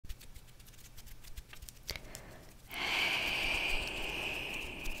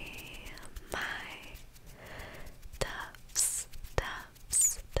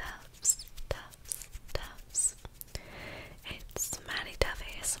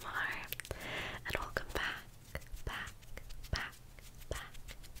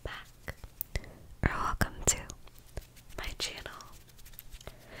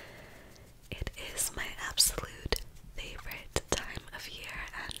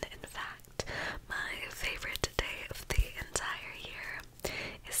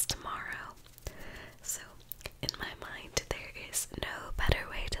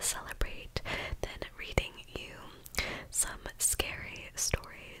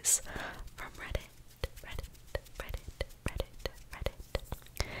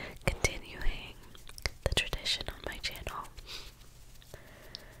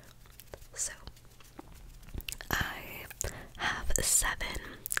seven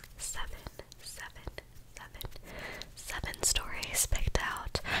stories picked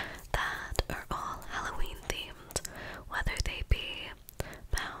out that are all Halloween themed, whether they be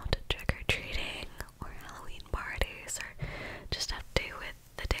about trick-or-treating or Halloween parties or just have to do with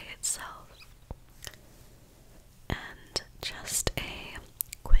the day itself. And just a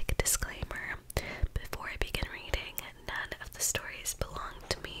quick disclaimer before I begin reading, none of the stories belong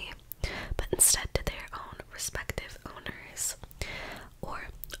to me, but instead to their own respective owners, or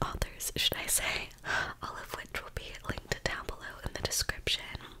authors, should I say, all of which will be linked down below in the description.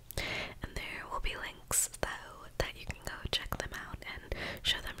 And there will be links, though, that you can go check them out and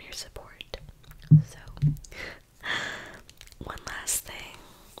show them your support. So, one last thing.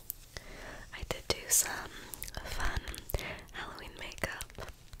 I did do some fun Halloween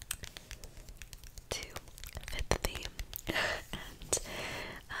makeup to fit the theme. And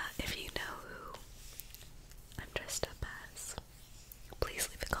if you know who I'm dressed up as, please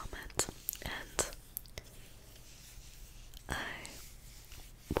leave a comment and I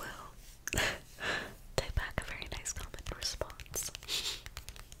will type back a very nice comment response.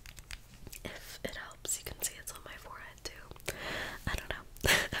 If it helps, you can see it's on my forehead too. I don't know.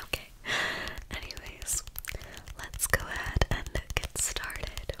 Okay. Anyways, let's go ahead and get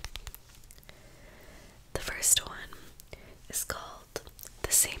started. The first one is called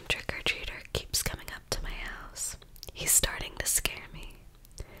 "The Same Trick-or-Treater Keeps Coming Up to My House. He's Starting to Scare Me."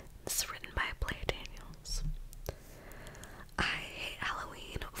 This is written by Blair Daniels. I hate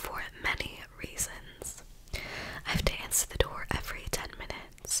Halloween for many reasons. I have to answer the door every 10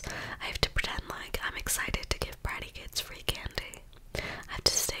 minutes. I have to pretend like I'm excited to give bratty kids free candy. I have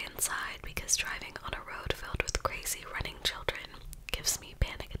to stay inside because driving on a road filled with crazy running children gives me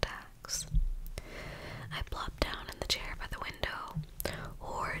panic attacks. I plop down in the chair by the window.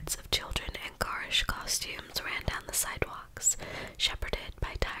 Hordes of children in garish costumes ran down the sidewalks, shepherded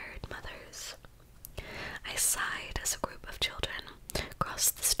by tired mothers. I sighed as a group of children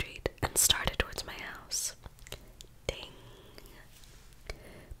crossed the street and started towards my house. Ding.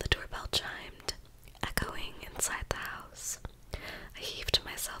 The doorbell chimed, echoing inside the house. I heaved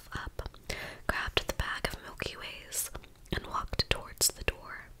myself up, grabbed the bag of Milky Ways, and walked towards the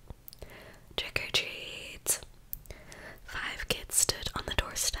door. Trick or treat! 5 kids stood on the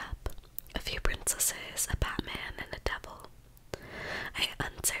doorstep, a few princesses, a Batman, and a devil. I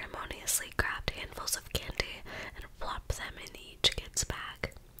unceremoniously grabbed handfuls of candy and plopped them in each kid's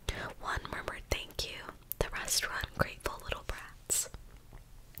bag. One murmured thank you, the rest were ungrateful little brats.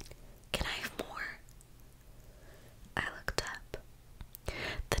 "Can I have more?" I looked up.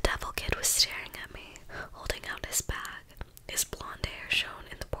 The devil kid was staring at me, holding out his bag. His blonde hair shone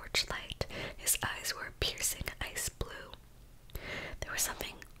in the porch light. His eyes were piercing ice blue. There was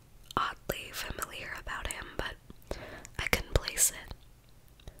something oddly familiar about him, but I couldn't place it.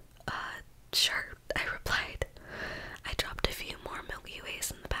 Sure," I replied. I dropped a few more Milky Ways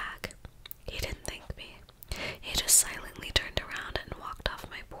in the bag. He didn't thank me. He just silently turned around and walked off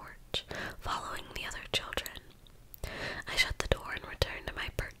my porch, following the other children. I shut the door and returned to my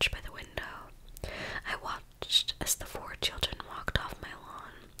perch by the window. I watched as the 4 children walked off my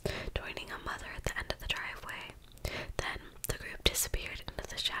lawn, joining a mother at the end of the driveway. Then the group disappeared into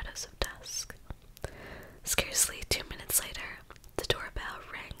the shadows of dusk. Scarcely 2 minutes later, the doorbell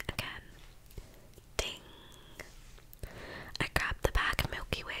rang again. Ding. I grabbed the bag of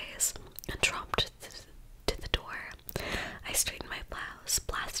Milky Ways and tromped to the door. I straightened my blouse,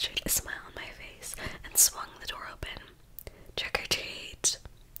 plastered a smile on my face, and swung the door open. Trick or treat!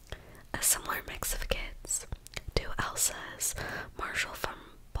 A similar mix of kids. 2 Elsas, Marshall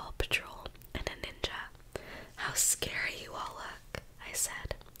from Paw Patrol, and a ninja. "How scary you all look," I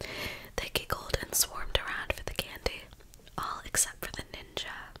said. They giggled and swarmed around for the candy, all except for the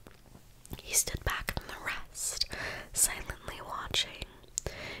ninja. He stood back from the rest, silently watching.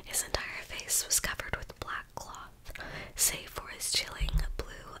 His entire face was covered with black cloth, save for his chilling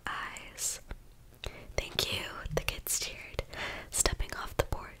blue eyes. "Thank you," the kids cheered, stepping off the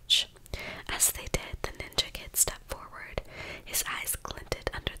porch. As they did, the ninja kid stepped forward. His eyes glinted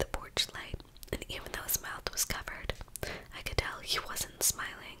under the porch light, and even though his mouth was covered, I could tell he wasn't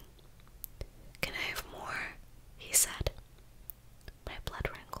smiling. "Can I have more?" he said. My blood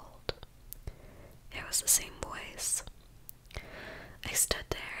ran cold. It was the same voice. I stood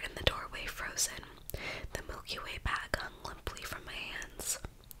there in the doorway, frozen. The Milky Way bag hung limply from my hands.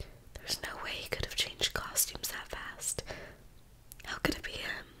 There's no way he could have changed costumes that fast. How could it be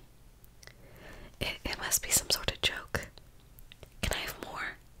him? It must be some sort of joke. "Can I have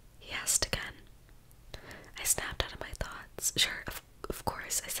more?" he asked again. I snapped out of my thoughts. "Sure, of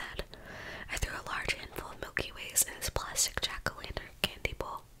course," I said. I threw a large handful of Milky Ways in his plastic jack-o'-lantern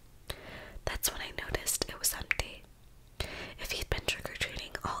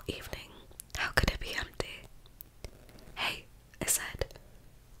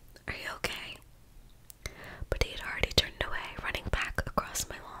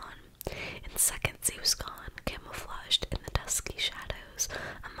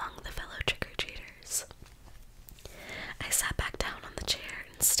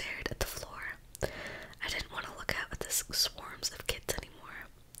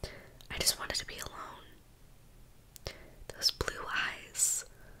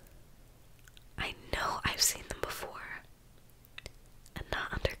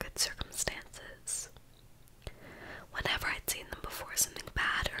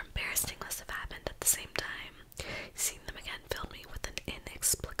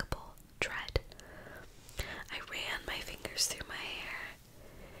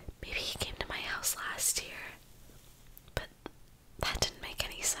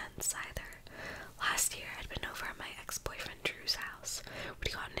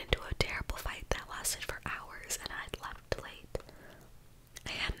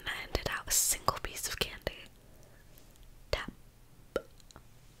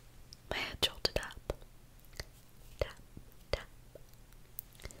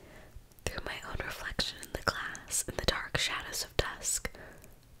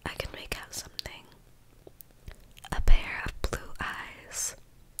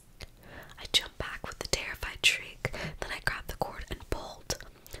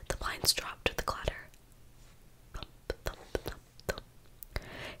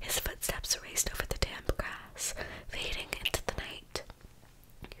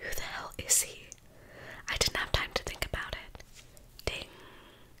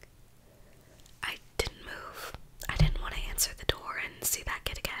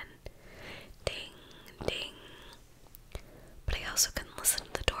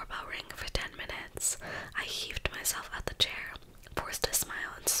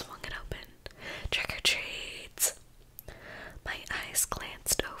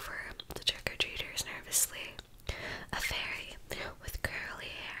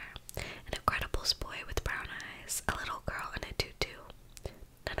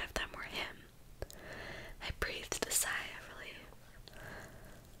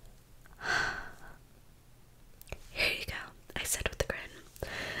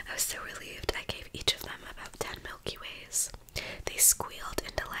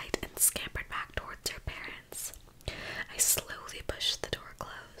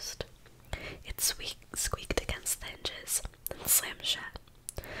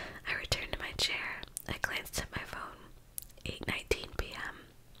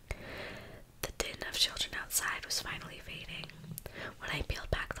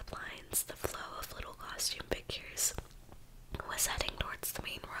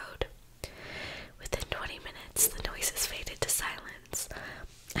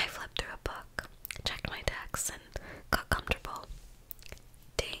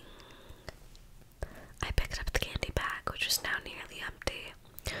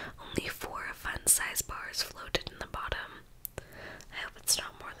size bars floated in the bottom. I hope it's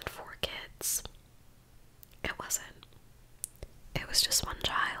not more than 4 kids. It wasn't. It was just one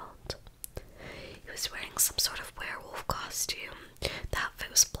child. He was wearing some sort of werewolf costume. The outfit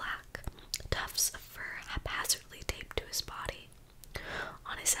was black, tufts of fur haphazardly taped to his body.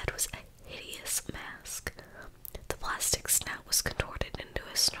 On his head was a hideous mask. The plastic snout was contorted into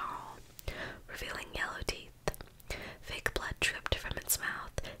a snarl, revealing yellow teeth. Fake blood dripped from its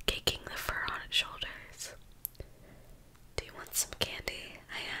mouth, caking the fur on its shoulders. "Do you want some candy?"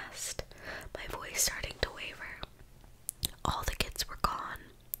 I asked, my voice starting to waver. All the kids were gone.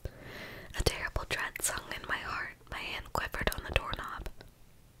 A terrible dread sung in my heart. My hand quivered on the doorknob.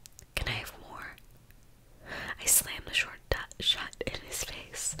 "Can I have more?" I slammed the short shut in his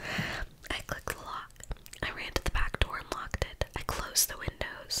face. I clicked the lock. I ran to the back door and locked it. I closed the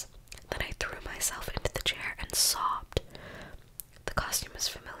windows. Then I threw myself into the chair and sobbed. The costume was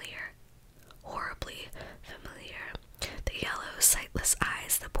familiar. Horribly familiar. The yellow, sightless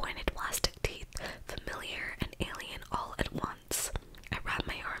eyes, the pointed plastic teeth, familiar and alien all at once. I wrapped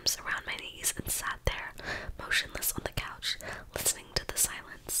my arms around my knees and sat there, motionless on the couch, listening to the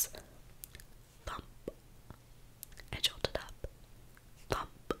silence. Thump. I jolted up.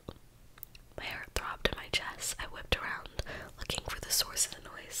 Thump. My heart throbbed in my chest. I whipped around, looking for the source of the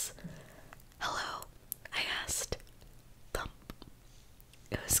noise. "Hello?" I asked. Thump.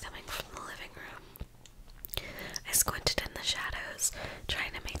 It was coming from the living room. I squinted in the shadows,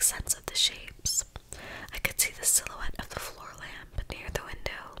 trying to make sense of the shapes. I could see the silhouette of the floor lamp near the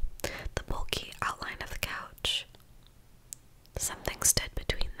window, the bulky outline of the couch. Something stood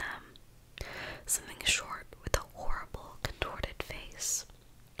between them. Something short with a horrible, contorted face.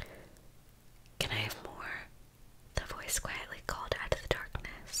 "Can I have more?" The voice quietly called out of the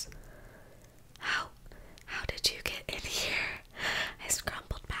darkness. How did you get in here?" I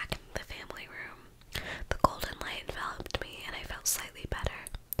scrambled back into the family room. The golden light enveloped me, and I felt slightly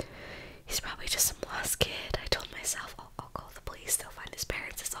better. "He's probably just some lost kid," I told myself. I'll call the police. They'll find his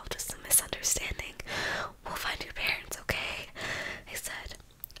parents. It's all just a misunderstanding. "We'll find your parents, okay?" I said,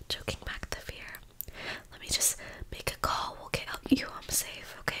 choking back the fear. "Let me just make a call. We'll get you home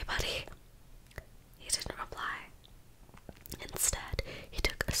safe, okay, buddy?" He didn't reply. Instead, he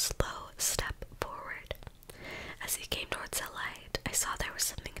took a slow step forward. As he came towards the light, I saw there was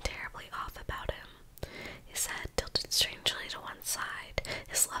something terribly off about him. His head tilted strangely to one side.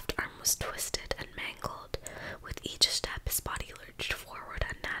 His left arm was twisted and mangled. With each step, his body lurched forward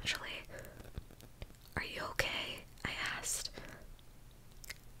unnaturally. "Are you okay?" I asked.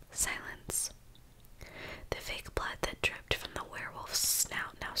 Silence. The fake blood that dripped from the werewolf's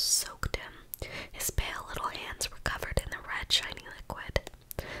snout now soaked him. His pale little hands were covered in the red, shiny liquid.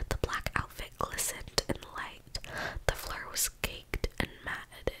 The black outfit glistened in the light. The floor was caked and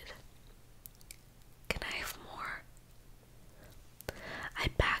matted. "Can I have more?" I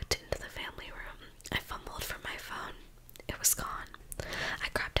backed into the family room. I fumbled for my phone. It was gone. I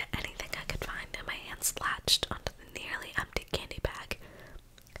grabbed at anything I could find, and my hands latched onto the nearly empty candy bag.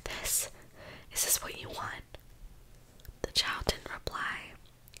 Is this what you want?" The child didn't reply.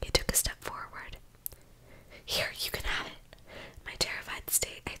 He took a step forward. "Here, you can have it." In my terrified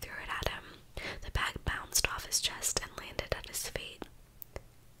state, I threw it at him. The bag bounced off his chest and landed at his feet.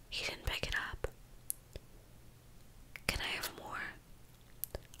 He didn't pick it up. "Can I have more?"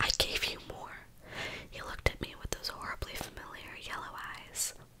 "I gave you more." He looked at me with those horribly familiar yellow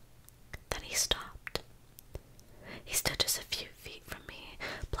eyes. Then he stopped. He stood just a few feet from me,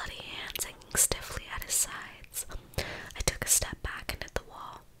 bloody hands hanging stiffly at his sides. I took a step back and hit the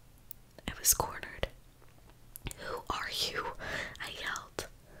wall. I was cornered. "Who are you?" I yelled.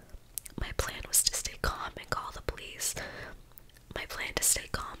 My plan to stay calm and call the police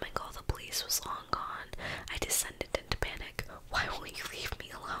was long gone. I descended into panic. "Why won't you leave me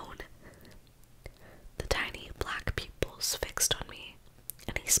alone?" The tiny black pupils fixed on me,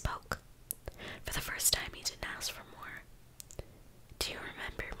 and he spoke. For the first time, he didn't ask for more. "Do you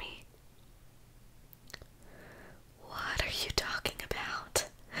remember me?" "What are you talking about?"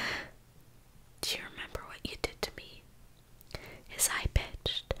 "Do you remember what you did to me?" His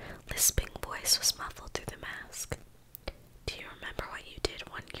high-pitched, lisping voice was muffled through the mask. "Do you remember what you did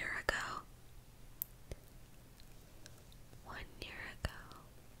 1 year ago?" 1 year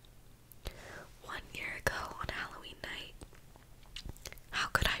ago. 1 year ago on Halloween night. How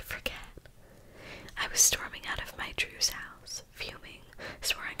could I forget? I was storming out of my Drew's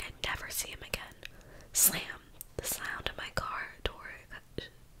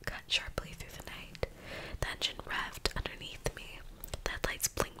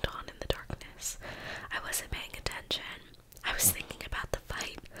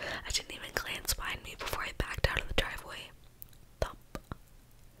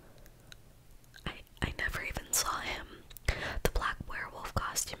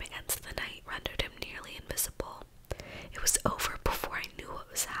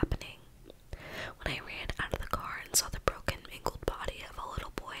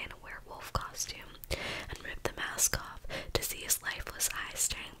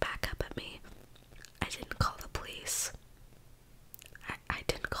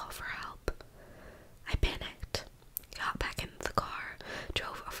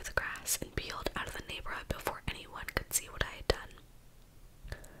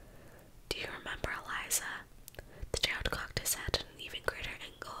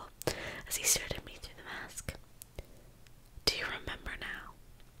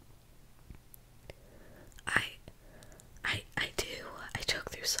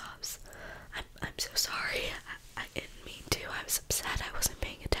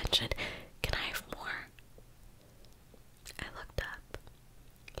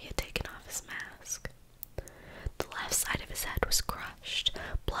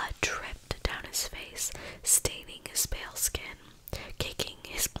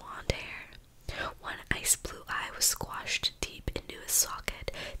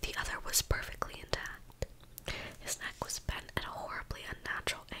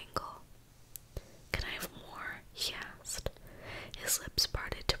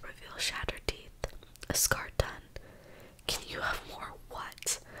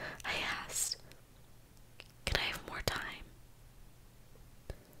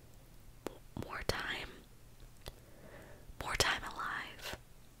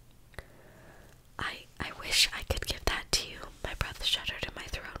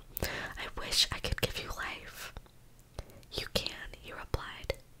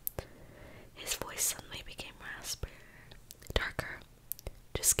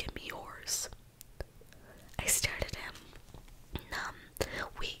Just give me yours. I stared at him, numb,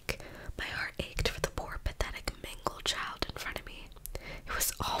 weak. My heart ached for the poor, pathetic, mangled child in front of me. It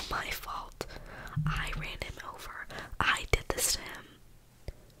was all my fault. I ran him over. I did this to him.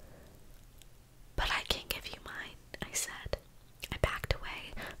 But I can't give you mine, I said. I backed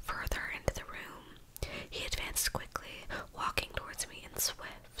away, further into the room. He advanced quickly, walking towards me in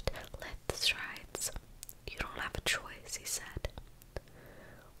swift, lithe strides. You don't have a choice, he said.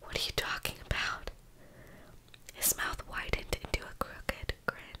 What are you talking about? His mouth widened into a crooked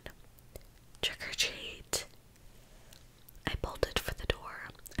grin. Trick or treat. I bolted for the door.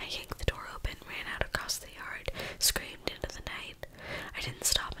 I yanked the door open, ran out across the yard, screamed into the night. I didn't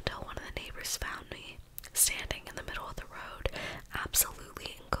stop until one of the neighbors found me, standing in the middle of the road,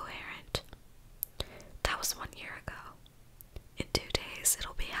 absolutely incoherent. That was 1 year ago. In 2 days,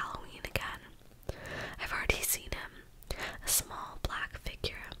 it'll be Halloween again. I've already seen him, a small black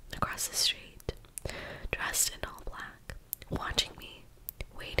figure across the street, dressed in all black, watching me,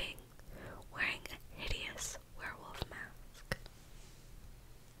 waiting, wearing a hideous werewolf mask.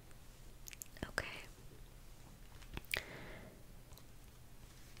 Okay.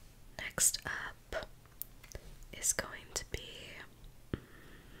 Next up is going to be,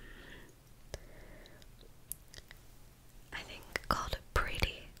 I think, called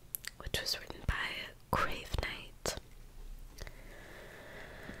Pretty, which was written by Crave Knight.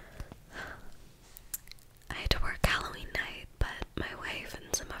 I had to work Halloween night, but my wife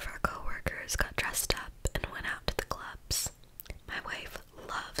and some of her co-workers got dressed up and went out to the clubs. My wife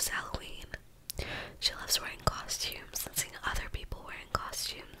loves Halloween. She loves wearing costumes and seeing other people wearing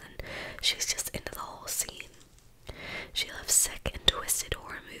costumes, and she's just into the whole scene. She loves sick and twisted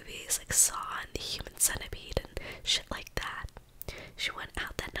horror movies like Saw and The Human Centipede and shit like that. She went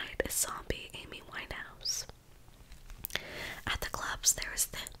out that night as zombie Amy Winehouse. At the clubs, there was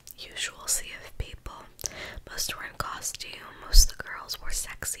the usual sea of people. Most were in costume. Most of the girls wore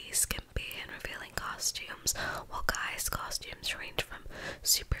sexy, skimpy, and revealing costumes, while guys' costumes ranged from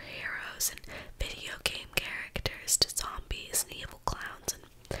superheroes and video game characters to zombies and evil clowns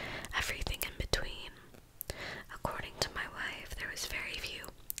and everything in between. According to my wife, there was very few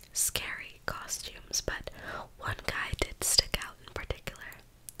scary costumes, but one guy did stick out in particular.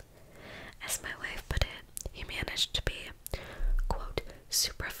 As my wife put it, he managed to be, quote,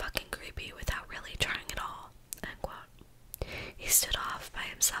 super fucking creepy without really trying at all, unquote. He stood off by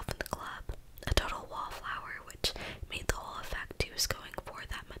himself in the club, a total wallflower, which made the whole effect he was going for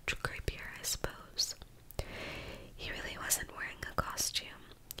that much creepier, I suppose. He really wasn't wearing a costume.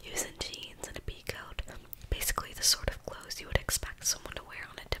 He was in jeans and a pea coat, basically the sort of clothes you would expect someone to wear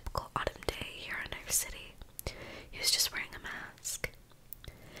on a typical autumn day here in our city. He was just wearing a mask.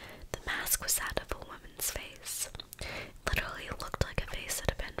 The mask was that of a woman's face. It literally looked like a face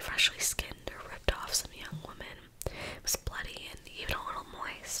that had been freshly skinned or ripped off some young woman. It was bloody and even a little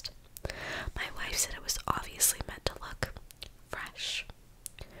moist. My wife said it was obviously meant to look fresh.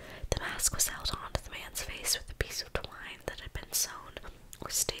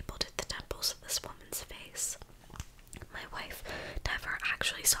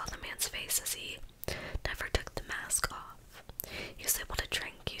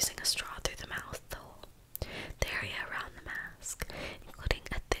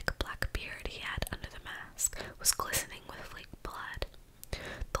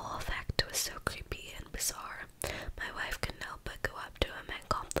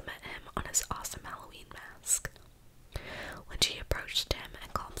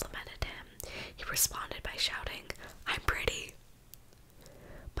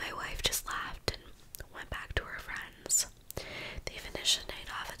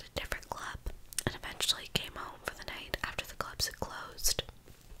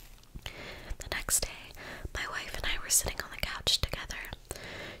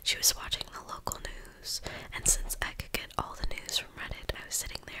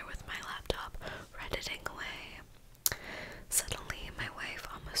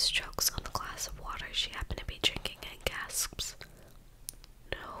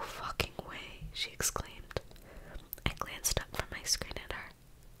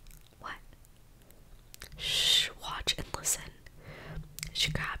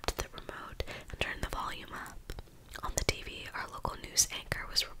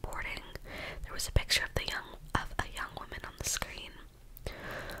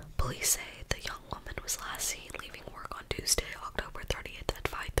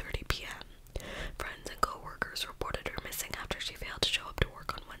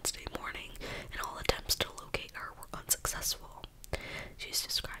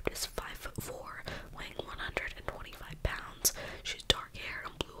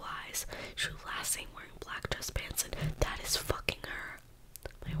 passing wearing black dress pants, and that is fucking her.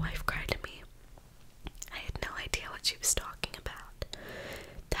 My wife cried to me. I had no idea what she was talking about.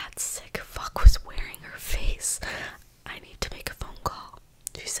 That sick fuck was wearing her face. I need to make a phone call,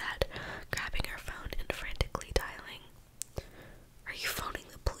 she said, grabbing her phone and frantically dialing. Are you phoning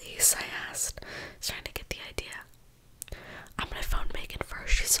the police? I asked, starting to get the idea. I'm gonna phone Megan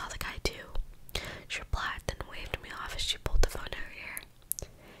first. She saw the guy too. She replied, then waved me off as she pulled the phone to her ear.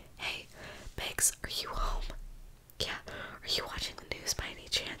 Hey, Megs, are you home? Yeah, are you watching the news by any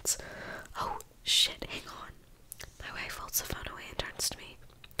chance? Oh, shit, hang on. My wife holds the phone away and turns to me.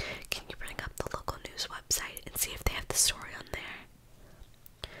 Can you bring up the local news website and see if they have the story on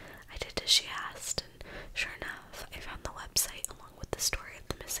there? I did as she asked, and sure enough, I found the website along with the story of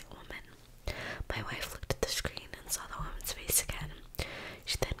the missing woman. My wife looked at the screen and saw the woman's face again.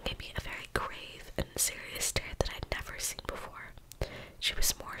 She then gave me a very grave and serious stare that I'd never seen before. She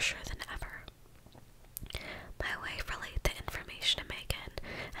was more sure than ever. My wife relayed the information to Megan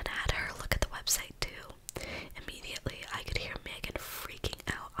and had her look at the website too. Immediately, I could hear Megan freaking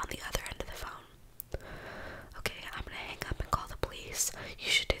out on the other end of the phone. Okay, I'm gonna hang up and call the police. You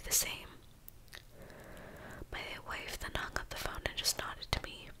should do the same. My wife then hung up the phone and just nodded to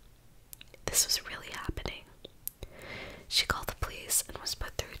me. This was really happening. She called the police and was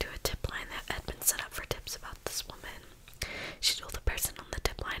put through to a tip line that had been set up for tips about this woman. She told the person on the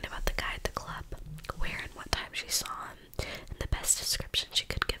tip line about the guy at the club, where and what time she saw him, and the best description she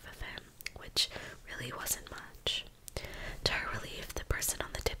could give of him, which really wasn't much. To her relief, the person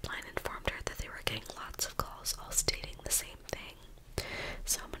on the tip line informed her that they were getting lots of calls all stating the same thing.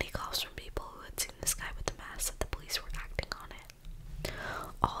 So many calls from people who had seen this guy with the mask that the police were acting on it.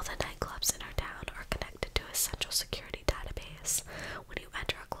 All the nightclubs in our town are connected to a central security database. When you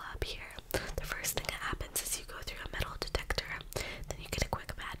enter a club here, the first thing that happens is you go through a metal detector, then you get a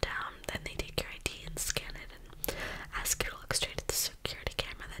quick pat down, then they take your ID and scan it and ask you to look straight at the security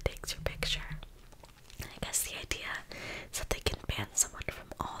camera that takes your picture. I guess the idea is that they can ban someone from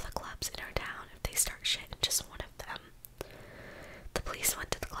all the clubs in our town if they start shit in just one of them. The police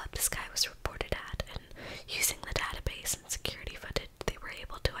went to the club this guy was reported at, and using the database and security footage, they were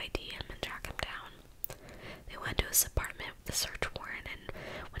able to ID him and track him down. They went to his apartment with a search warrant, and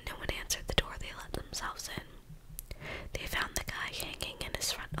when no one answered the door, they let themselves in. They found the guy hanging in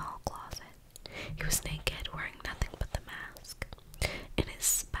his front hall closet. He was naked, wearing nothing but the mask. In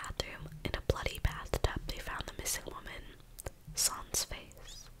his bathroom, in a bloody bathtub, they found the missing woman, Son's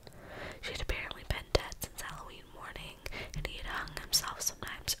face. She had apparently been dead since Halloween morning, and he had hung himself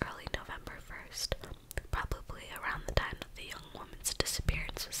sometimes early November 1st, probably around the time that the young woman's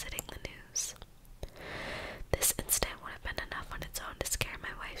disappearance was hitting the news. This incident would have been enough on its own to scare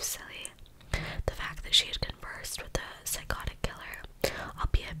my wife silly. The fact that she had conversed with a psychotic killer,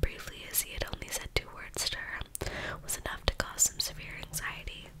 albeit briefly as he had only said 2 words to her, was enough to cause some severe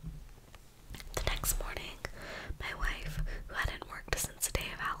anxiety. The next morning, my wife, who hadn't worked since the day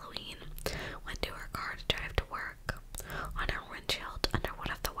of Halloween, went to her car to drive to work. On her windshield, under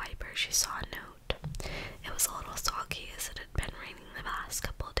one of the wipers, she saw a note. It was a little soggy as it had been raining the last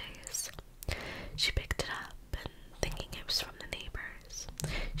couple of days. She picked it up, and thinking it was from the neighbors,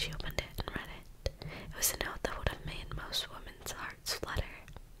 she opened it and read it. It was a note that would have made most women's hearts flutter.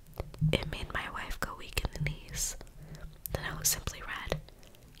 It made my wife go weak in the knees. The note simply read,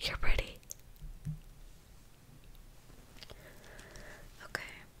 "You're pretty." Okay.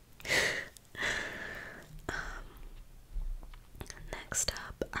 Next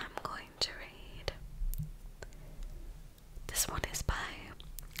up, I'm going to read. This one is by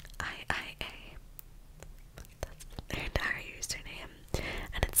IIA. That's their entire username.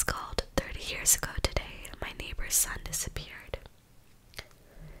 And it's called 30 Years Ago Today, My Neighbor's Son Disappeared.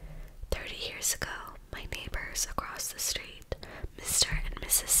 30 years ago, my neighbors across the street, Mr. and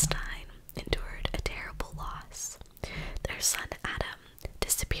Mrs. Stein, endured a terrible loss. Their son Adam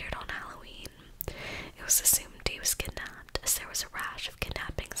disappeared on Halloween. It was assumed he was kidnapped, as there was a rash of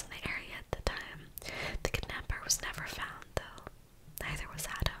kidnappings in the area at the time. The kidnapper was never found, though. Neither was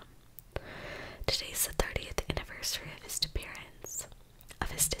Adam. Today's the 30th anniversary of his disappearance.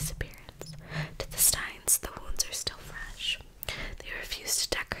 To the Steins, the wounds are still fresh. They refuse to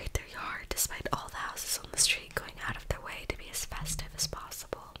decorate their yard despite all the houses on the street going out of their way to be as festive as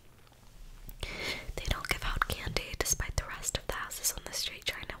possible.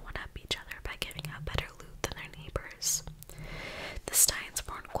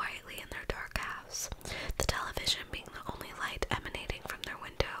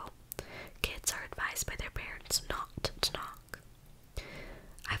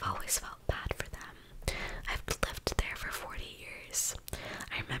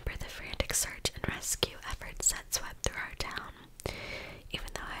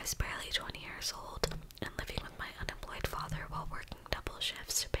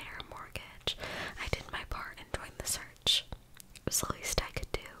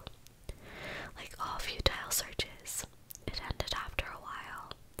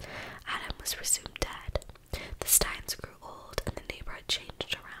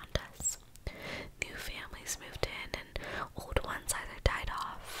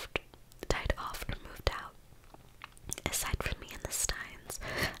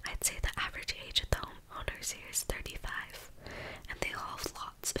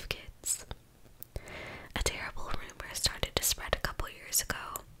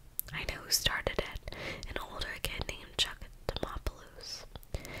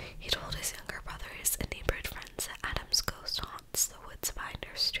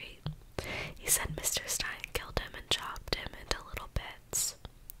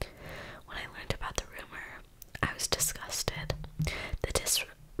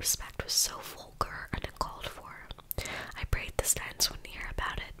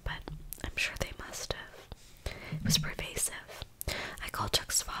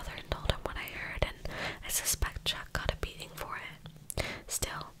 Chuck's father and told him what I heard, and I suspect Chuck got a beating for it.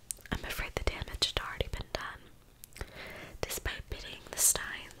 Still, I'm afraid the damage had already been done. Despite pitying the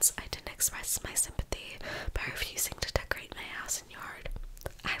Steins, I didn't express my sympathy by refusing to decorate my house and yard.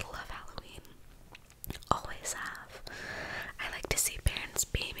 I love Halloween. Always have. I like to see parents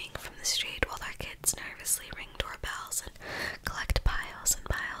beaming from the street while their kids nervously ring doorbells and collect piles and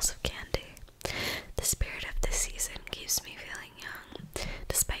piles of candy. The spirit of the season keeps me feeling young,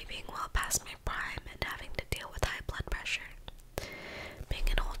 despite being well past my prime and having to deal with high blood pressure. Being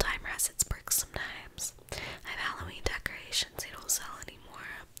an old-timer has its perks sometimes. I have Halloween decorations they don't sell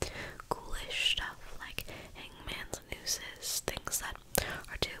anymore. Ghoulish stuff like hangman's nooses, things that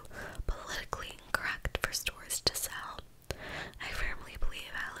are too politically incorrect for stores to sell. I firmly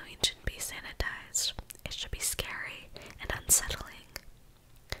believe Halloween shouldn't be sanitized. It should be scary and unsettling.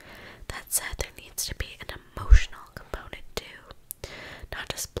 That said, there needs to be an emotional component too. Not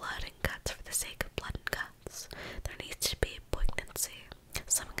just blood and guts for the sake of blood and guts. There needs to be poignancy.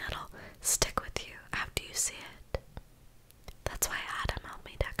 Something that'll stick with you after you see it. That's why Adam helped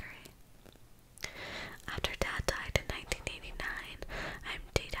me decorate. After Dad died in 1989, I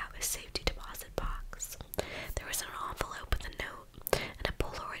emptied out his safety deposit box. There was an envelope with a note and a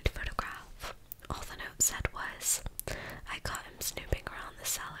Polaroid photograph. All the note said was, I caught him snooping around the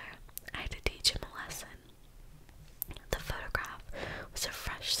cellar. I had to teach him a lesson. The photograph was a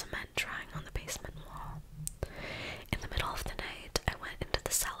fresh cement drawing on the basement wall. In the middle of the night, I went into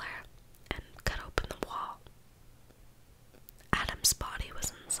the cellar and cut open the wall. Adam's body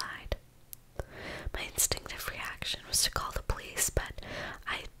was inside. My instinctive reaction was to call the police, but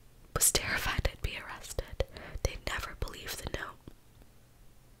I was terrified I'd be arrested. They'd never believe the note.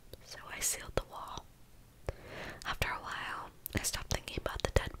 So I sealed the wall. After a while, I stopped thinking about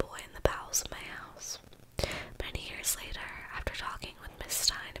the dead boy in the bowels of my house. Many years later, after talking with Miss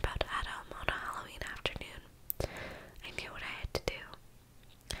Stein about Adam on a Halloween afternoon, I knew what I had to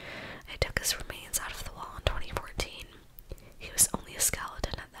do. I took his remains out of the wall in 2014. He was only a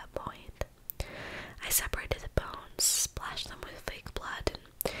skeleton at that point. I separated the bones, splashed them with fake blood,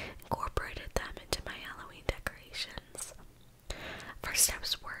 and incorporated them into my Halloween decorations. First I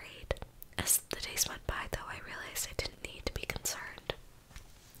was worried. As the days went by, though, I realized I didn't need to be concerned.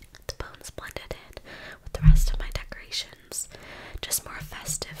 The bones blended in with the rest of my decorations, just more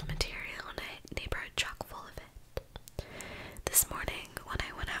festive material and a neighborhood chock full of it. This morning, when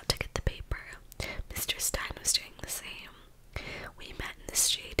I went out to get the paper, Mr. Stein was doing the same. We met in the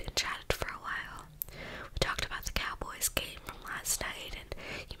street and chatted for a while. We talked about the Cowboys game from last night, and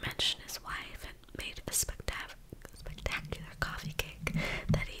he mentioned his wife and made a spectacular coffee cake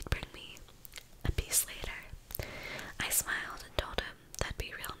that he'd bring me a piece later. I smiled and told him that'd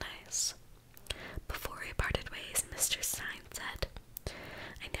be real nice. Before we parted ways, Mr. Stein said,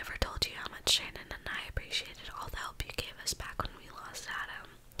 I never told you how much Shannon and I appreciated all the help you gave us back when we lost Adam.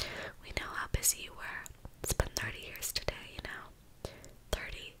 We know how busy you were. It's been 30 years today, you know.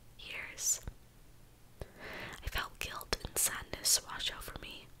 30 years. I felt guilt and sadness wash over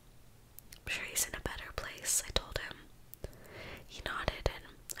me. I'm sure he's in a better place, I told him. He nodded and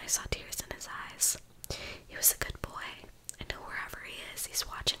I saw tears in his eyes. He was a good boy. I know wherever he is, he's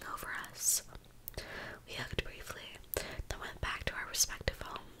watching over us. We hugged briefly, then went back to our respective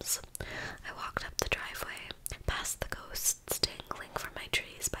homes. I walked up the driveway, past the ghosts dangling from my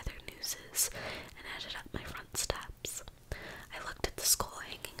trees by their nooses, and headed up my front steps. I looked at the skull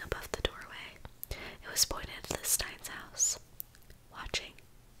hanging above the doorway. It was pointed at the Stein's house. Watching.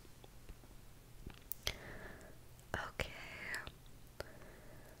 Okay.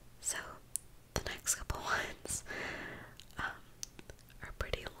 So, the next couple ones are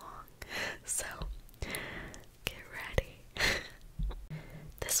pretty long, so get ready.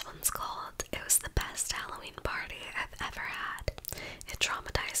 This one's called It Was the Best Halloween Party I've Ever Had. It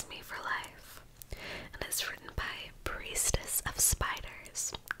traumatized me for life. And it's written by Priestess of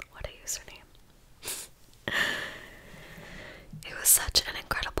Spiders. What a username. It was such an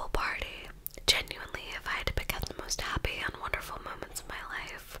incredible party. Genuinely, if I had to pick out the most happy and wonderful moments of my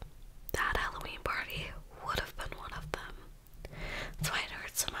life, that Halloween party would have been one of them. That's why it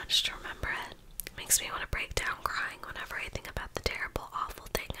hurts so much to remember it. It makes me want to break down crying whenever I think about the terrible, awful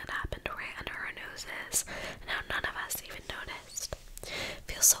thing that happened right under our noses, and how none of us even noticed. It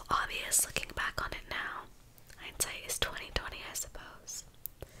feels so obvious looking back on it now. Hindsight is 20/20, I suppose.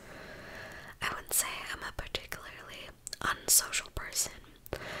 I wouldn't say I'm a particularly unsocial person.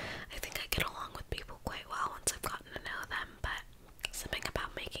 I think I get along with people quite well once I've gotten to know them, but something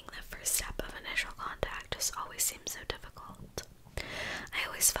about making the first step of initial contact just always seems so difficult. I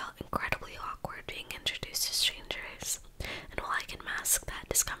always felt incredibly awkward being introduced to strangers, and while I can mask that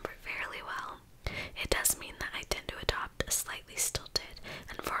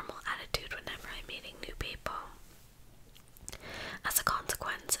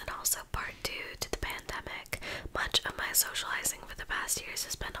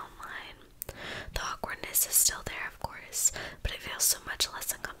spent online. The awkwardness is still there, of course, but it feels so much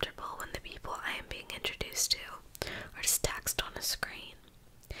less uncomfortable when the people I am being introduced to are just text on a screen.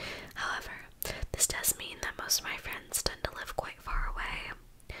 However, this does mean that most of my friends tend to live quite far away.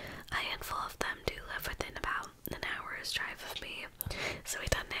 A handful of them do live within about an hour's drive of me, so we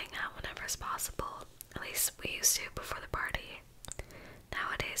tend to hang out whenever it's possible. At least we used to before the party.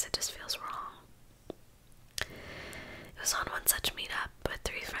 Nowadays, it just feels wrong. It was on one such meetup with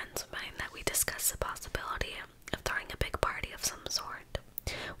 3 friends of mine that we discussed the possibility of throwing a big party of some sort.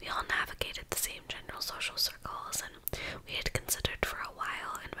 We all navigated the same general social circles, and we had considered for a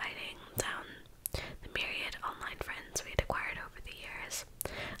while inviting down the myriad online friends we had acquired over the years,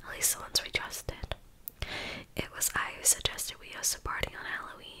 at least the ones we trusted. It was I who suggested we host a party on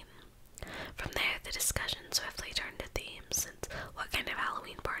Halloween. From there, the discussion swiftly turned to themes, since what kind of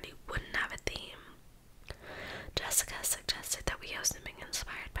Halloween party wouldn't have a theme? Jessica suggested that we host something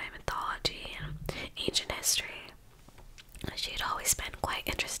inspired by mythology and ancient history. She had always been quite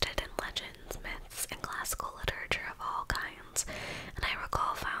interested in legends, myths, and classical literature of all kinds, and I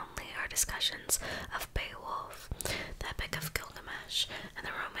recall fondly our discussions of Beowulf, the Epic of Gilgamesh, and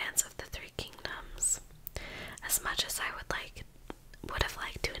the Romance of the Three Kingdoms. As much as I would have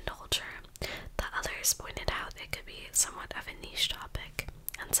liked to indulge her, the others pointed out it could be somewhat of a niche topic,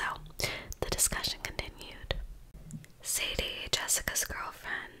 and so the discussion continued. Sadie, Jessica's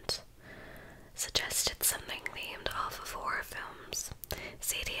girlfriend, suggested something themed off of horror films.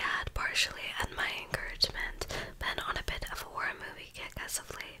 Sadie had, partially at my encouragement, been on a bit of a horror movie kick as of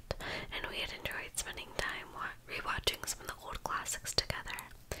late, and we had enjoyed spending time rewatching some of the old classics together.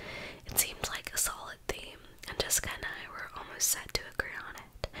 It seemed like a solid theme, and Jessica and I were almost set to agree on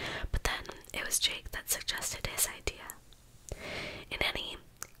it, but then it was Jake that suggested his idea. In any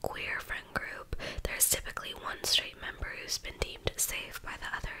queer friend group, there is typically one straight member who's been deemed safe by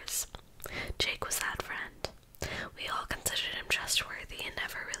the others. Jake was that friend. We all considered him trustworthy and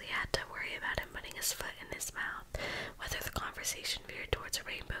never really had to worry about him putting his foot in his mouth, whether the conversation veered towards a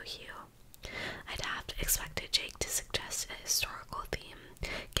rainbow hue. I'd have expected Jake to suggest a historical theme,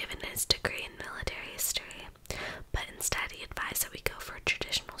 given his degree in military history, but instead he advised that we go for a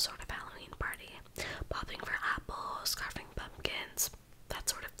traditional sort of Halloween party, popping for apples, carving pumpkins, that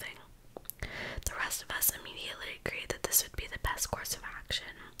sort of thing. The rest of us immediately agreed that this would be the best course of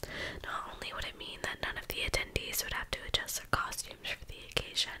action. Not only would it mean that none of the attendees would have to adjust their costumes for the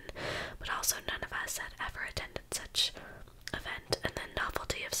occasion, but also none of us had ever attended such event, and the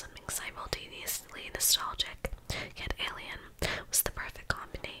novelty of something simultaneously nostalgic yet alien was the perfect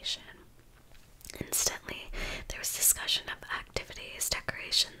combination. Instantly, there was discussion of activities,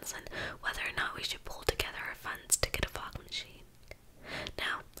 decorations, and whether or not we should pull together our funds to get a fog machine.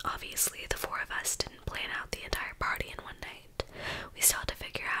 Now, obviously, the 4 of us didn't plan out the entire party in one night. We still had to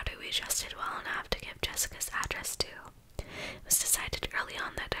figure out who we trusted well enough to give Jessica's address to. It was decided early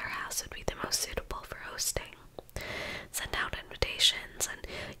on that her house would be the most suitable for hosting. Send out invitations, and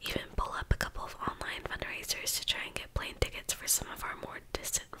even pull up a couple of online fundraisers to try and get plane tickets for some of our more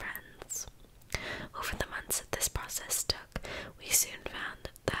distant friends. Over the months that this process took, we soon found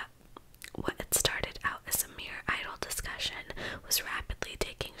that what had started out as a mere idle discussion was rapidly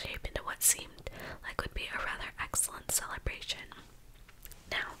taking shape into what seemed like would be a rather excellent celebration.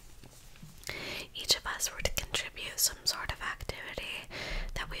 Now, each of us were to contribute some sort of activity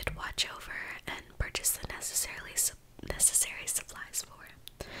that we would watch over and purchase the necessary supplies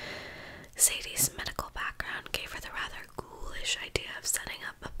for. Sadie's medical background gave her the rather ghoulish idea of setting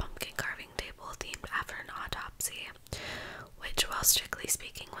up a pumpkin carving table themed after an autopsy, which, while strictly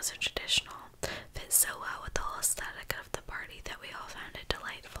speaking was a traditional, fit so well with the whole aesthetic of the party that we all found it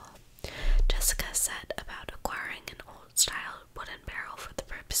delightful. Jessica set about acquiring an old-style wooden barrel for the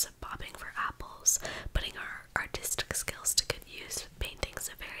purpose of popping for apples, putting our artistic skills to good use with paintings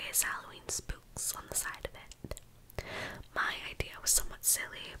of various Halloween spooks on the side of it. My idea was somewhat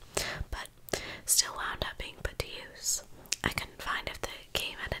silly, but still wound up being put to use. I couldn't find if the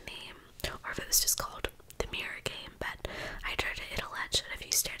game had a name, or if it was just called the mirror game, but I'd heard it alleged that if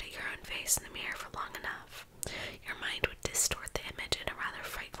you stared at your own face in the mirror for long enough, your mind would distort the image in a rather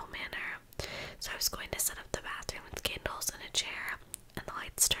frightful manner. So I was going to set up the bathroom with candles and a chair, and the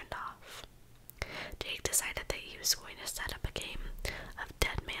lights turned off. Jake decided that he was going to set up a game of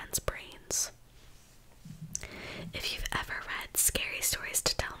Dead Man's Brains. If you've ever read Scary Stories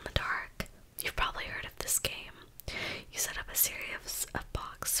to Tell in the Dark, you've probably heard of this game. You set up a series of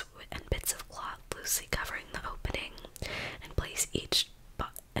boxes and bits of cloth loosely covering the opening, and place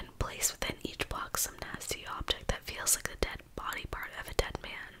within each box some nasty object that feels like the dead body part of a dead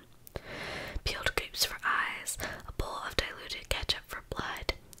man. Peeled grapes for eyes, a bowl of diluted ketchup for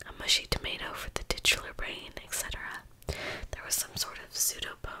blood,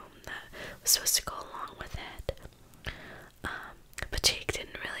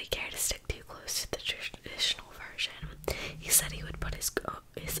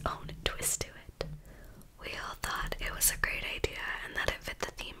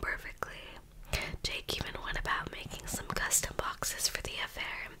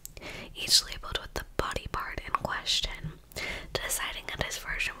 each labeled with the body part in question, deciding that his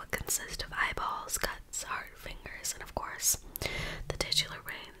version would consist of eyeballs, guts, heart, fingers, and of course, the titular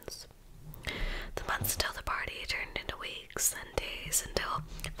brains. The months until the party turned into weeks, then days, until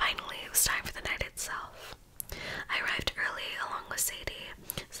finally it was time for the night itself. I arrived early along with Sadie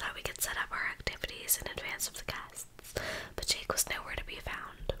so that we could set up our activities in advance of the guests, but Jake was nowhere to be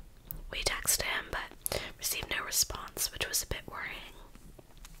found. We texted him, but received no response, which was a bit worrying.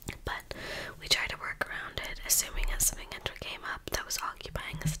 But we tried to work around it, assuming that something came up that was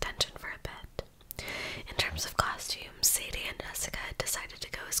occupying his attention for a bit. In terms of costumes, Sadie and Jessica had decided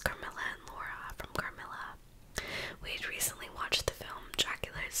to go as Carmilla and Laura from Carmilla. We had recently watched the film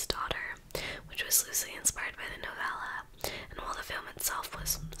Dracula's Daughter, which was loosely inspired by the novella, and while the film itself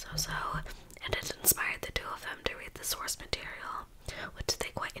was so-so, it had inspired the two of them to read the source material, which they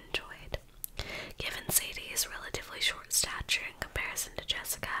quite enjoyed. Given Sadie's relatively short stature in comparison to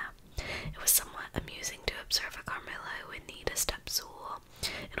Jessica, it was somewhat amusing to observe a Carmilla who would need a step stool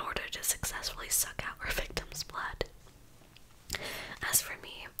in order to successfully suck out her victim's blood. As for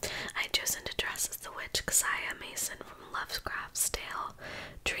me, I had chosen to dress as the witch Keziah Mason from Lovecraft's tale,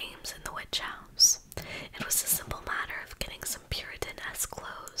 Dreams in the Witch House. It was a simple matter of getting some Puritan-esque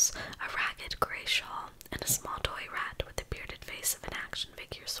clothes, a ragged gray shawl, and a small toy rat with the bearded face of an action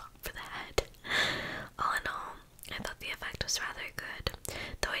figure swapped for the head. All in all, I thought the effect was rather good,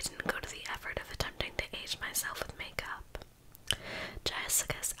 though I didn't go to the effort of attempting to age myself with makeup.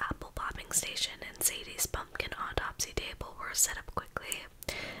 Jessica's apple popping station and Sadie's pumpkin autopsy table were set up quickly,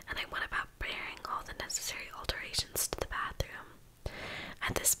 and I went about preparing all the necessary alterations to the bathroom.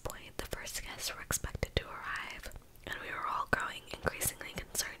 At this point, the first guests were expected to arrive, and we were all growing increasingly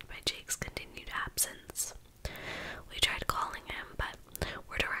concerned by Jake's continued absence. We tried calling him, but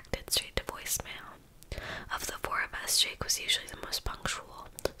were directed straight to voicemail. Of the four of us, Jake was usually the most punctual,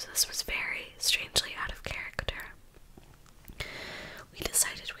 so this was very strangely out of character. We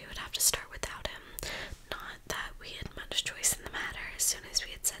decided we would have to start without him. Not that we had much choice in the matter. As soon as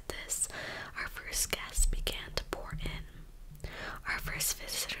we had said this, our first guests began to pour in. Our first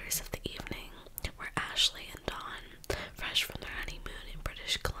visitors of the evening were Ashley and Dawn, fresh from their honeymoon in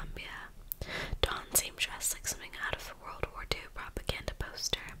British Columbia. Dawn seemed dressed like something out of a World War II propaganda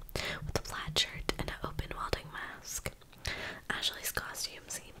poster, with a plaid shirt and an open welding mask. Ashley's costume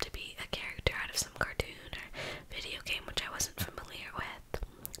seemed to be a character out of some cartoon or video game which I wasn't familiar with.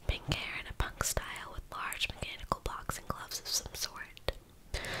 Pink hair in a punk style with large mechanical boxing gloves of some sort.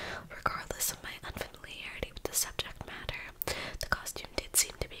 Regardless of my unfamiliarity with the subject matter, the costume did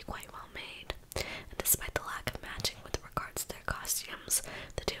seem to be quite well made, and despite the lack of matching with regards to their costumes,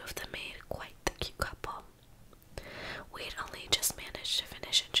 the two of them made quite the cute couple. We had only just managed to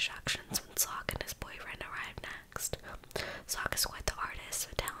finish introductions when Sock and his boyfriend arrived next. Sock is quite the artist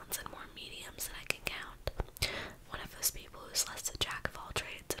with talents in more mediums than I can count. One of those people who's less a jack of all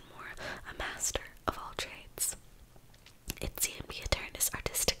trades and more a master of all trades. It seemed he had turned his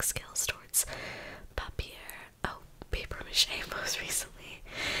artistic skills towards papier-mâché most recently,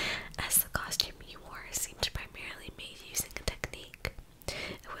 as the costume he wore seemed primarily made using a technique.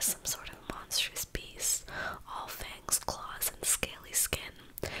 It was some sort of monstrous beast, all fangs, claws, and scaly skin,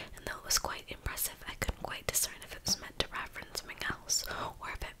 and though it was quite impressive, I couldn't quite discern if it was meant to reference something else, or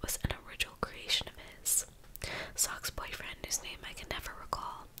if it was an original creation of his. Sock's boyfriend, whose name I can never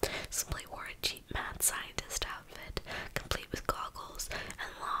recall, simply wore a cheap mad scientist outfit, complete with goggles and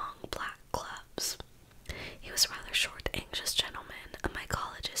long black gloves. He was a rather short, anxious gentleman, a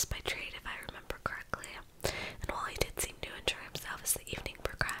mycologist by trade if I remember correctly, and while he did seem to enjoy himself as the evening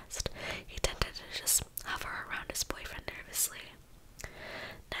progressed, he tended to just hover around his boyfriend nervously.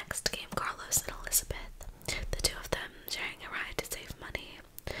 Next came Carlos and Elizabeth, the two of them sharing a ride to save money.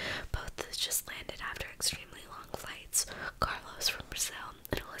 Both had just landed after extremely long flights, Carlos from Brazil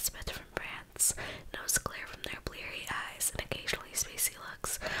and Elizabeth from France, and it was clear from their bleary eyes and occasionally spacey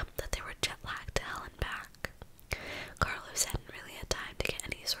looks that they were jet-lagged to hell and back. Carlos hadn't really had time to get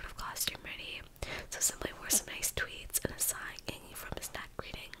any sort of costume ready, so simply wore some nice tweeds and a sign hanging from his neck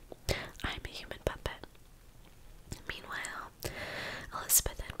reading, "I'm a human puppet." Meanwhile,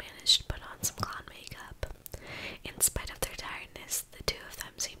 Elizabeth had managed to put on some clown makeup. In spite of their tiredness, the two of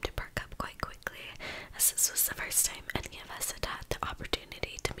them seemed to perk up quite quickly, as this was the first time any of us had had the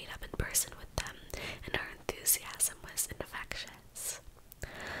opportunity to meet up in person with them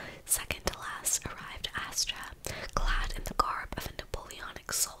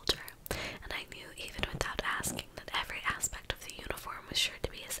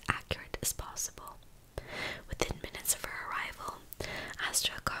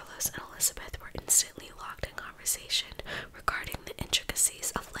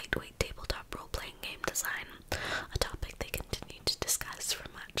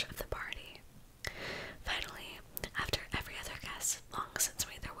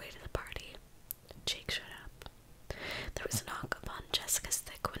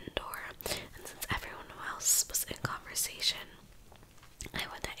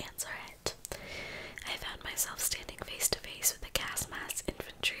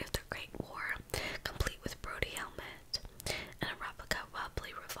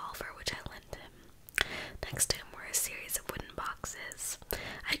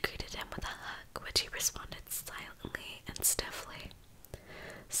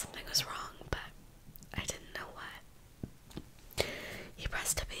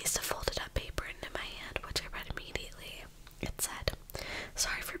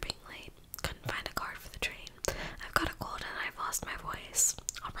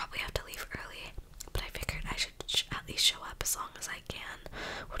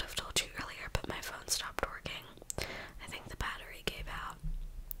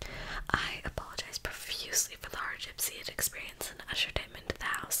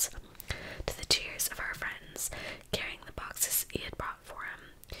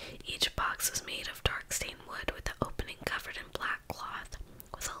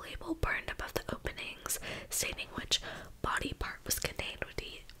which body part was contained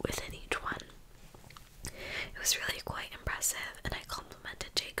within each one. It was really quite impressive, and I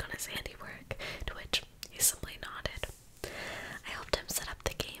complimented Jake on his handiwork, to which he simply nodded. I helped him set up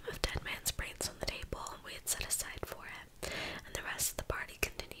the game of Dead Man's Brains on the table we had set aside for it, and the rest of the party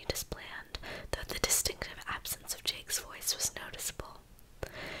continued as planned, though the distinctive absence of Jake's voice was noticeable.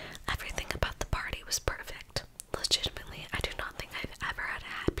 Everything about the party was perfect. Legitimately, I do not think I've ever had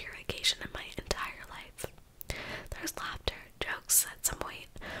a happier occasion in my entire life. There was laughter, jokes at some point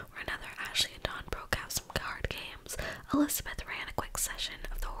or another. Ashley and Dawn broke out some card games. Elizabeth ran a quick session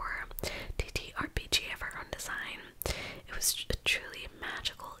of the horror TTRPG of her own design. It was a truly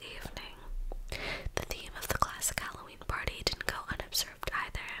magical evening. The theme of the classic Halloween party didn't go unobserved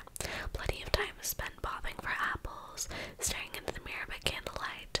either. Plenty of time was spent bobbing for apples, staring into the mirror by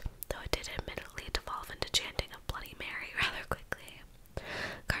candlelight, though it did admittedly devolve into chanting of Bloody Mary rather quickly.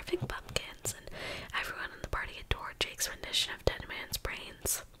 Carving pumpkins, and everyone in the party adored Jake's rendition of Dead Man's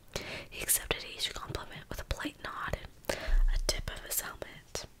Brains. He accepted each compliment with a polite nod and a tip of his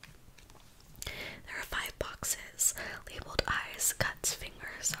helmet. There were 5 boxes, labeled eyes, guts,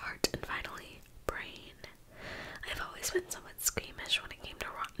 fingers, heart, and finally, brain. I've always been somewhat squeamish when it came to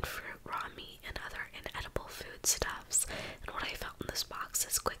rotten fruit, raw meat, and other inedible foodstuffs, and what I felt in those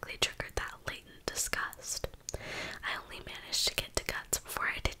boxes quickly triggered that latent disgust. I only managed to get to guts before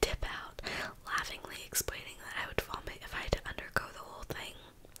I had to dip out, laughingly explaining that I would vomit if I had to undergo the whole thing.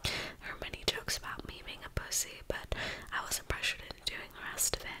 There were many jokes about me being a pussy, but I wasn't pressured into doing the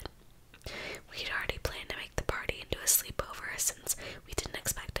rest of it. We'd already planned to make the party into a sleepover since we didn't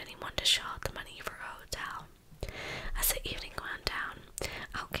expect anyone to shell out the money for a hotel. As the evening wound down,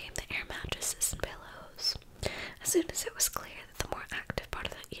 out came the air mattresses and pillows. As soon as it was clear that the more active part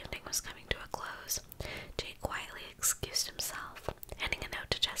of the evening was coming to a close, Jake quietly excused himself, handing a note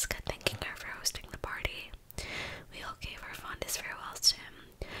to Jessica thanking her for hosting the party. We all gave our fondest farewells to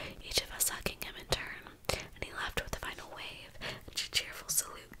him, each of us hugging him in turn, and he left with a final wave and a cheerful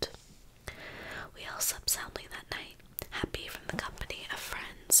salute. We all slept soundly that night, happy from the company of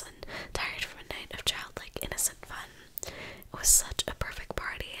friends and tired from a night of childlike innocent fun. It was such a perfect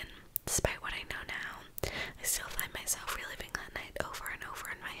party, and despite what I know now, I still find myself reliving that night over and over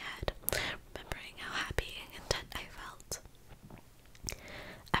in my head, remembering how happy and content I felt.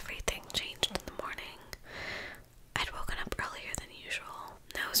 Everything changed in the morning. I'd woken up earlier than usual,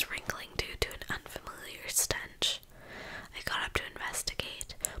 nose wrinkling due to an unfamiliar stench. I got up to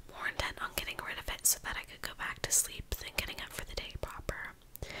investigate, more intent on getting rid of it so that I could go back to sleep than getting up for the day proper.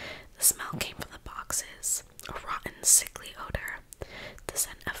 The smell came from the boxes, a rotten, sickly odor, the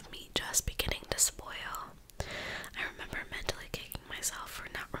scent of meat just beginning to spoil. I remember mentally kicking myself for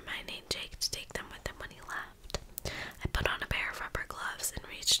not reminding Jake to take them with him when he left. I put on a pair of rubber gloves and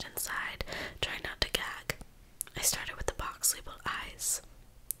reached inside, trying not to gag. I started with the box labeled eyes.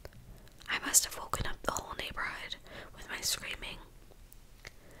 I must have woken up the whole neighborhood with my screaming.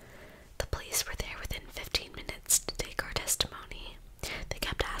 The police were there within 15 minutes to take our testimony. They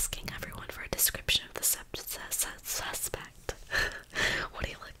kept asking everyone for a description of the suspect, what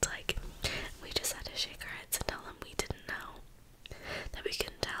he looked like. We just had to shake our heads and tell them we didn't know, that we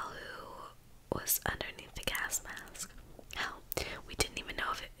couldn't tell who was underneath the gas mask. Hell, we didn't even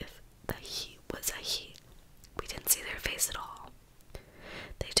know if the he was a he. We didn't see their face at all.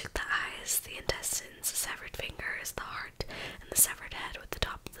 They took the eyes, the intestines, the severed fingers, the heart, and the severed head with the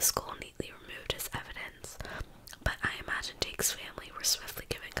top of the skull neatly removed as evidence, but I imagine Jake's family were swiftly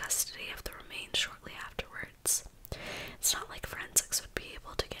given custody of the remains shortly afterwards. It's not like forensics would be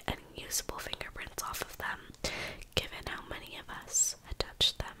able to get any usable fingerprints off of them, given how many of us had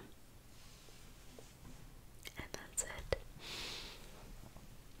touched them. And that's it.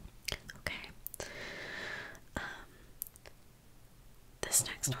 Okay. This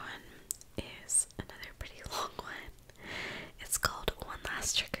next one is another pretty long one. It's called One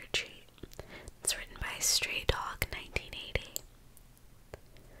Last Trick or Treat. It's written by Stray Dog 1980.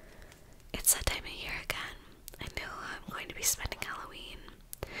 It's that time of year again. I know I'm going to be spending Halloween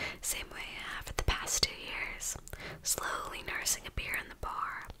same way I have for the past 2 years, slowly nursing a beer in the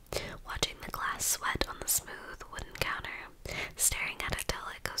bar, watching the glass sweat on the smooth wooden counter, staring at it till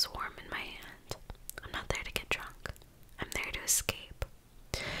it goes warm in my hand. I'm not there to get drunk. I'm there to escape.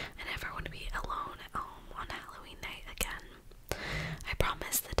 I never want to be alone at home on Halloween night again. I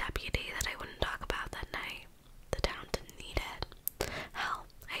promised the deputy that I wouldn't talk about that night. The town didn't need it. Hell,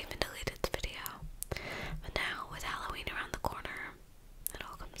 I even deleted the video. But now, with Halloween around the corner, it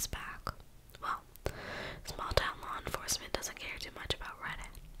all comes back. Well, small town law enforcement doesn't care too much about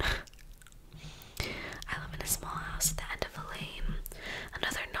Reddit. I live in a small house at the end of a lane,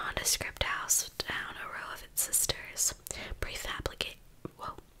 another nondescript house down a row of its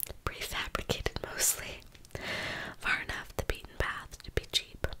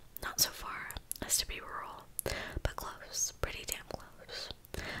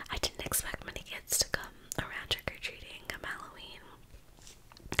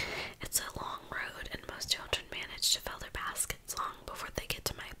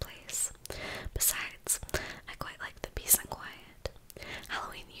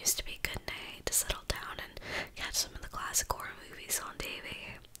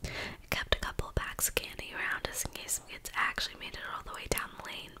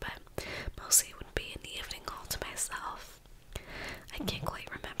can't quite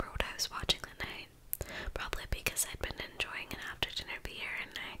remember what I was watching that night. Probably because I'd been enjoying an after-dinner beer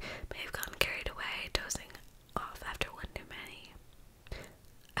and I may have gotten carried away, dozing off after one too many.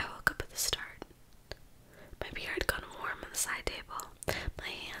 I woke up at the start. My beer had gone warm on the side table, my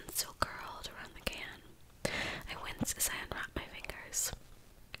hands still curled around the can. I winced as I unwrapped my fingers.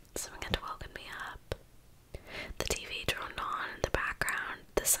 Something had woken me up. The TV droned on in the background,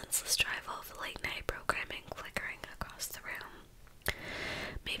 the senseless drivel of the late-night programming flickering across the room.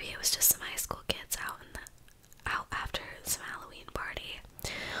 Maybe it was just some high school kids out after some Halloween party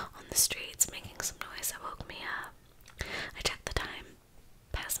on the streets making some noise that woke me up. I checked the time,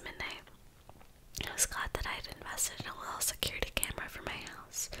 past midnight. I was glad that I had invested in a little security camera for my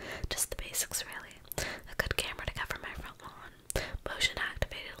house. Just the basics, really. A good camera to cover my front lawn,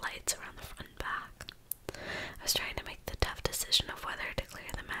 motion-activated lights around the front and back. I was trying to make the tough decision of whether to clear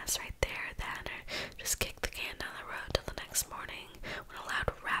the mess right there then or just kick the can down the road till the next morning when a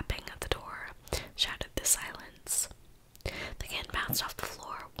loud rapping at the door shattered the silence. The can bounced off the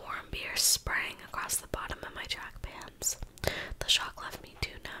floor, warm beer sprang across the bottom of my track pants. The shock left me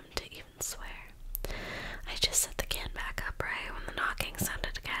too numb to even swear. I just set the can back upright when the knocking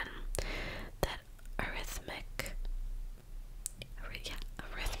sounded again. That rhythmic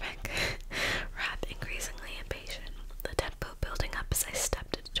rap, increasingly impatient, the tempo building up as I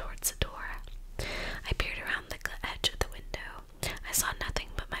stepped towards the door. I peered around the edge of the window. I saw nothing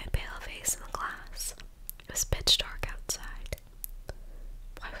but my pale face in the glass. It was pitch dark outside.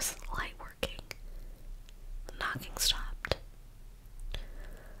 Why wasn't the light working? The knocking stopped.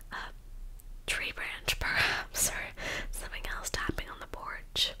 A tree branch, perhaps, or something else tapping on the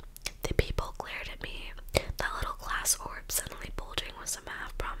porch. The people glared at me, that little glass orb suddenly bulging with some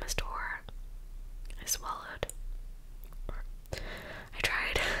half-promised horror. I swallowed. I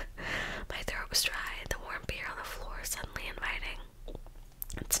tried. My throat was dry, the warm beer on the floor suddenly inviting.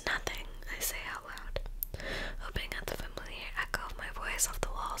 It's nothing, I say out loud, hoping that the familiar echo of my voice off the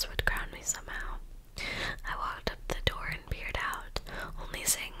walls would ground me somehow. I walked up the door and peered out, only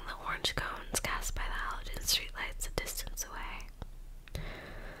seeing the orange cones cast by the halogen streetlights a distance away.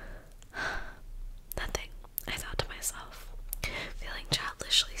 Nothing, I thought to myself, feeling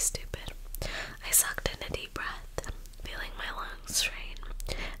childishly stupid. I sucked in a deep breath, feeling my lungs strain,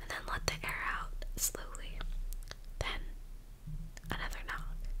 and then let the air out slowly. Then, another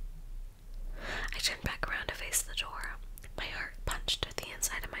knock. I turned back around to face the door. My heart punched at the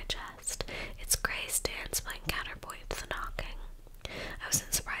inside of my chest, its gray stance playing counterpoint to the knocking. I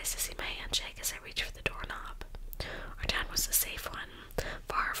wasn't surprised to see my hand shake as I reached for the doorknob. Our town was a safe one,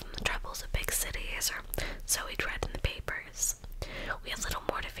 far from the troubles of big cities, or so we'd read in the papers. We had little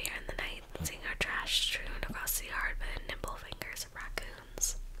more to fear in the night than seeing our trash strewn across the yard by the nimble fingers of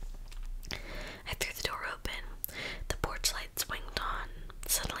raccoons. I threw the door open. The porch light swinged on,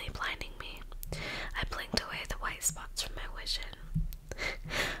 suddenly blinding me. I blinked away the white spots from my vision.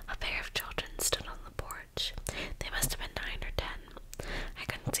 A pair of children stood on the porch. They must have been 9 or 10. I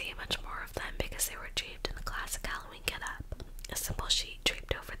couldn't see much more of them because they were draped in the classic Halloween get-up. A simple sheet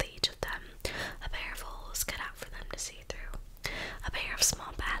draped over each of them, a pair of holes cut out for them to see through. A pair of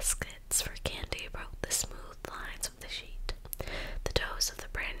small baskets for candy broke the smooth lines of the sheet. The toes of the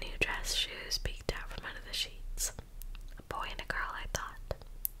brand new dress shoes peeked out from under the sheets. A boy and a girl, I thought.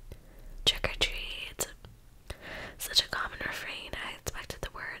 Trick or treat. Such a common refrain, I expected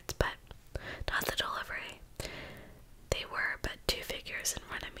the words, but not the delivery. They were but two figures in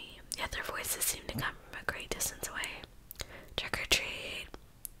front of me, yet their voices seemed to come from a great distance away. Trick or treat.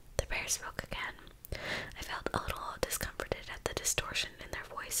 The pair spoke again. I felt a little discomforted at the distortion in their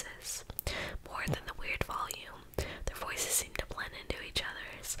voices. More than the weird volume, their voices seemed to blend into each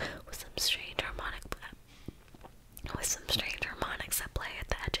other's with some strange harmonics that play at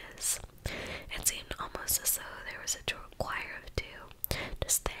the edges. It seemed almost as though there was a choir of two,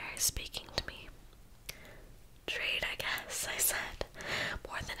 just there speaking to me. Trade, I guess, I said.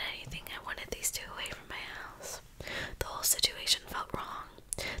 More than anything, I wanted these two away from my house. The whole situation felt wrong.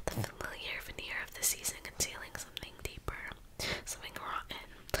 The familiar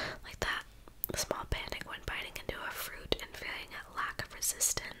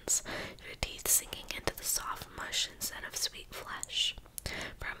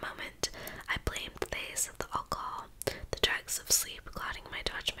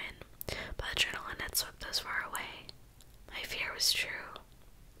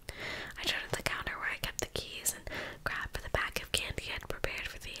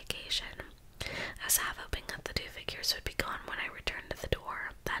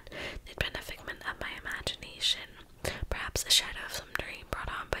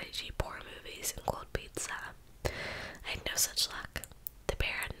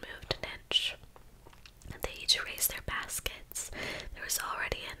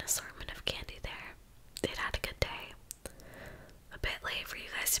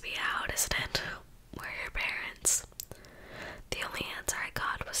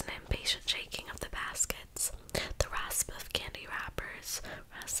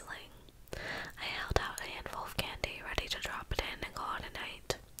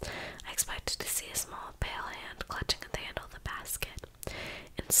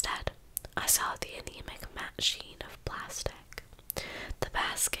Instead, I saw the anemic machine of plastic. The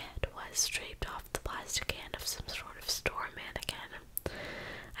basket was draped off the plastic hand of some sort of store mannequin.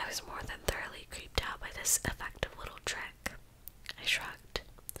 I was more than thoroughly creeped out by this effective little trick. I shrugged.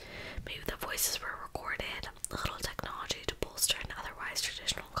 Maybe the voices were recorded, a little technology to bolster an otherwise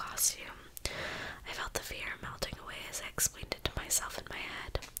traditional costume. I felt the fear melting away as I explained it to myself in my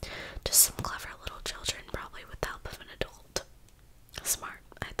head. Just some clever little children, probably with the help of an adult. Smart,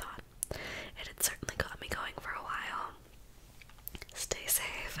 I thought. It had certainly got me going for a while. Stay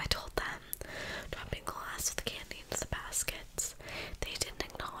safe, I told them, dropping a glass of the candy into the baskets. They didn't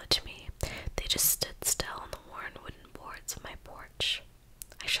acknowledge me. They just stood still on the worn wooden boards of my porch.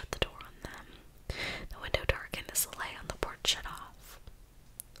 I shut the door on them. The window darkened as the light on the porch shut off.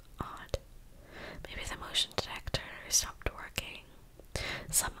 Odd. Maybe the motion detector stopped working.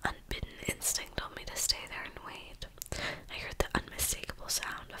 Some unbidden instinct told me to stay there and wait. I heard the unmistakable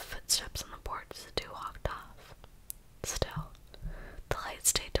sound of footsteps on the porch as the two walked off. Still, the light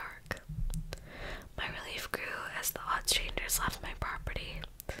stayed dark. My relief grew as the odd strangers left my property.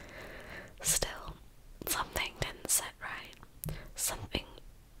 Still, something didn't sit right. Something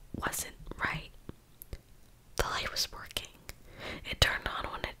wasn't right. The light was working. It turned on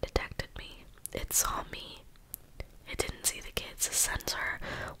when it detected me. It saw me. It didn't see the kids. The sensor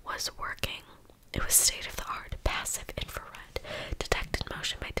was working. It was state-of-the-art, passive infrared, detected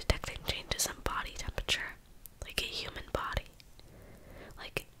motion by detecting changes in body temperature, like a human body.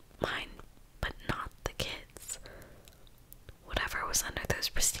 Like mine, but not the kids. Whatever was under those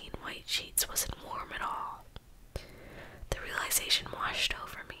pristine white sheets wasn't warm at all. The realization washed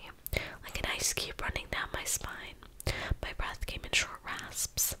over me, like an ice cube running down my spine. My breath came in short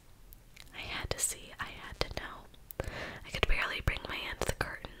rasps. I had to see, I had to know. I could barely bring my hand to the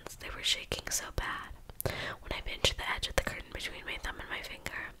curtains. They were shaking so bad. When I pinched the edge of the curtain between my thumb and my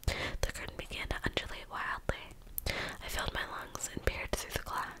finger, the curtain began to undulate wildly. I filled my lungs and peered through the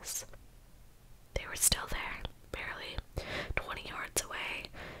glass. They were still there, barely 20 yards away,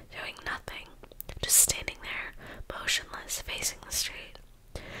 doing nothing, just standing there, motionless, facing the street.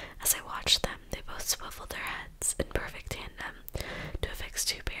 As I watched them, they both swiveled their heads in perfect tandem to affix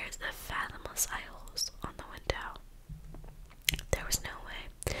two pairs of fathomless eye holes on the window. There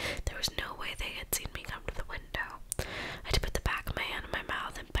was no way they had seen me come to the window. I had to put the back of my hand in my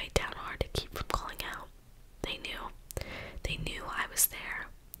mouth and bite down hard to keep from calling out. They knew I was there.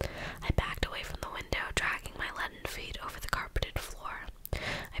 I backed away from the window, dragging my leaden feet over the carpeted floor.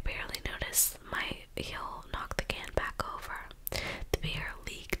 I barely noticed my heel knock the can back over. The beer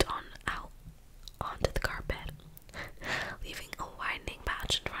leaked out onto the carpet, leaving a widening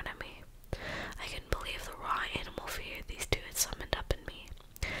patch in front of me. I couldn't believe the raw animal fear these two had summoned up in me.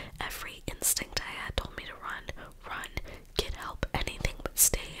 Every instinct I had told me to run, get help, anything but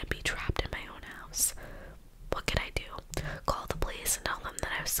stay and be trapped in my own house. What could I do? Call the police and tell them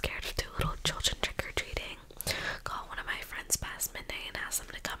that I was scared of two little children trick-or-treating? Call one of my friends past midnight and ask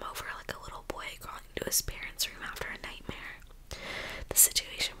them to come over like a little boy crawling into his parents' room after a nightmare? The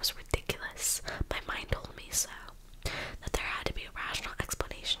situation was ridiculous. My mind told me so. That there had to be a rational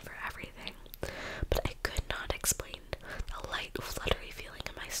explanation for everything. But I could not explain the light, fluttery feeling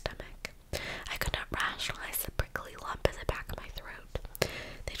in my stomach. I could not rationalize the prickly lump at the back of my throat.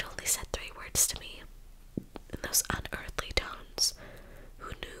 They'd only said 3 words to me, in those unearthly tones. Who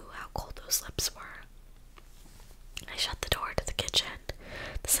knew how cold those lips were? I shut the door to the kitchen,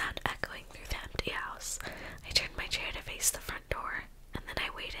 the sound echoing through the empty house. I turned my chair to face the front door, and then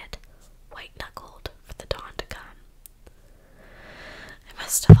I waited, white-knuckled, for the dawn to come. I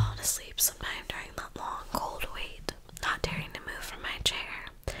must have fallen asleep sometime during that long, cold wait, not daring to move from my chair,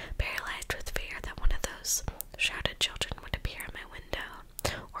 paralyzed with fear that one of those shrouded children would appear in my window,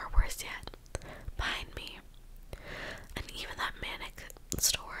 or worse yet, behind me. And even that manic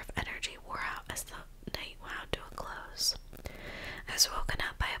store of energy wore out as the night wound to a close. I was woken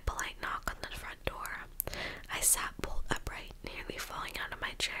up by a polite knock on the front door. I sat bolt upright, nearly falling out of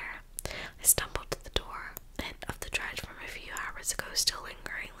my chair. I stumbled to the door, the hint of the dredge from a few hours ago still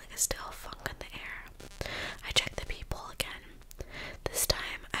lingering like a stale funk in the air. I checked the peephole again. This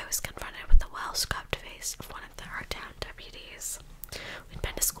time I was confronted with the well-scrubbed face of one of our town deputies. We'd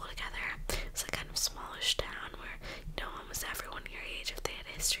been to school together. It was a kind of smallish town where almost everyone your age if they had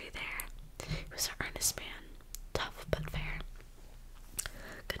history there. He was an earnest man, tough but fair.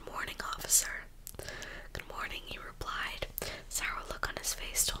 "Good morning, officer." "Good morning," he replied. Sour look on his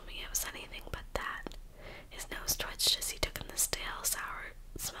face told me it was anything but that. His nose twitched as he took in the stale, sour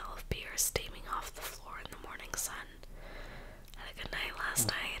smell of beer steaming off the floor in the morning sun. "Had a good night last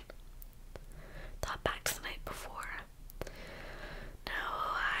night?" Thought back to the night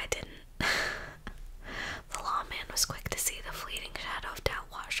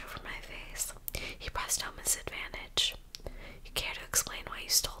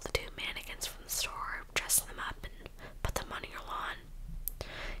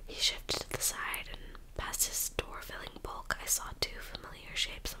shifted to the side, and past his door-filling bulk, I saw two familiar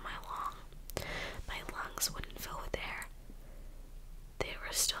shapes on my lawn. My lungs wouldn't fill with air. They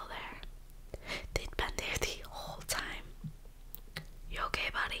were still there. They'd been there the whole time. "You okay,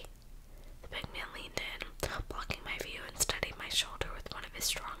 buddy?" The big man leaned in, blocking my view, and steadied my shoulder with one of his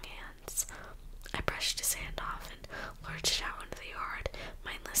strong hands. I brushed his hand off and lurched out into the yard,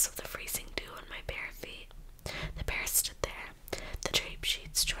 mindless of the freezing dew on my bare feet. The pair stood there, the drape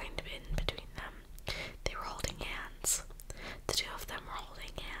sheets joined in between them. They were holding hands. The two of them were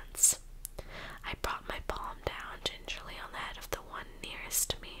holding hands. I brought my palm down gingerly on the head of the one nearest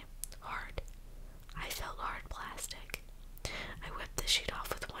to me. Hard. I felt hard plastic. I whipped the sheet off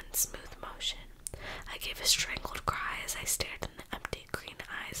with one smooth motion. I gave a strangled cry as I stared in the empty green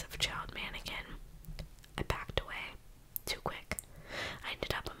eyes of a child mannequin. I backed away. Too quick. I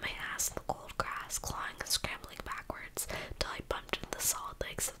ended up on my ass in the cold grass, clawing and scrambling backwards, till I bumped into the solid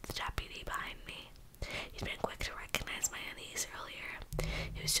legs of the deputy behind me. He'd been quick to recognize my unease earlier.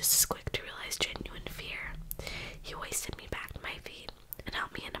 He was just as quick to realize genuine fear. He hoisted me back to my feet and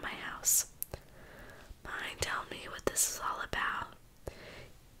helped me into my house. "Mind telling me what this is all about?"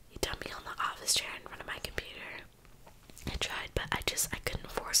 He dumped me on the office chair in front of my computer. I tried, but I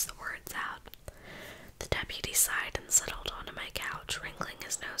couldn't force the words out. The deputy sighed and settled onto my couch, wrinkling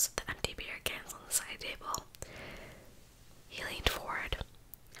his nose at the empty beer cans on the side table. He leaned forward.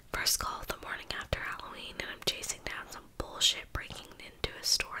 "First call of the morning after Halloween, and I'm chasing down some bullshit breaking into a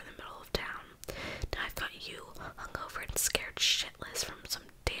store in the middle of town. Now I've got you hungover and scared shitless from some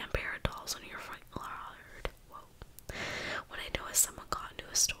damn pair of dolls on your front yard." Whoa. When I noticed someone got into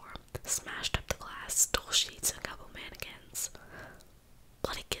a store, smashed up the glass, stole sheets and a couple mannequins.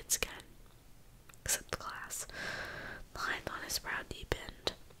 Bloody kids again. Except the glass. The line on his brow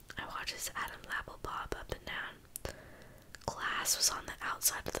deepened. I watched his Adam's apple bob up and down. Glass was on the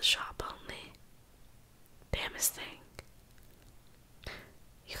outside of the shop only. Damnest thing.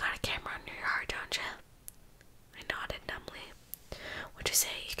 "You got a camera in your yard, don't you?" I nodded numbly. "What'd you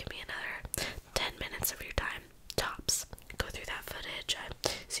say? You give me another 10 minutes of your time, tops. Go through that footage. I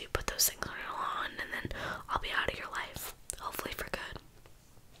see you put those things on your lawn, and then I'll be out of your life. Hopefully for good."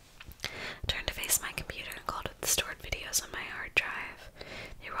 I turned to face my computer and called up the stored videos on my hard drive.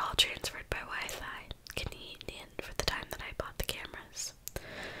 They were all transferred by Wi-Fi, convenient for the time that I bought the cameras.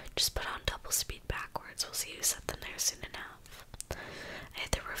 "Just put on double speed backwards. We'll see you set them there soon enough." I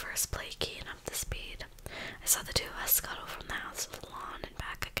hit the reverse play key and upped the speed. I saw the two of us scuttle from the house to the lawn and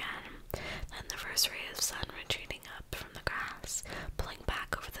back again, then the first ray of sun retreating up from the grass, pulling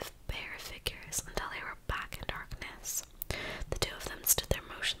back over the bare figures until they were back in darkness. The two of them stood there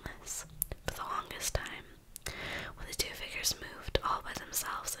motionless, for the longest time. When the two figures moved all by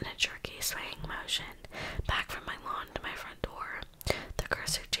themselves in a jerky, swaying motion, back from my lawn to my front door, the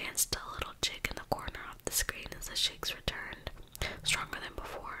cursor chanced a little jig in the corner of the screen as the shakes returned, stronger than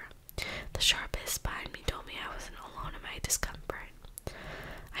before. The sharp hiss behind me told me I wasn't alone in my discomfort.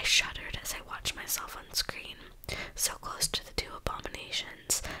 I shuddered as I watched myself on screen, so close to the two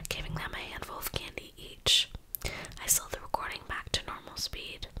abominations, giving them a handful of candy each. I slowed the recording back to normal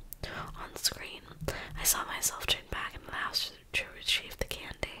speed. On screen, I saw myself turn back into the house to retrieve the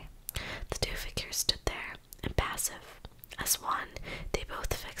candy. The two figures stood there, impassive. As one, they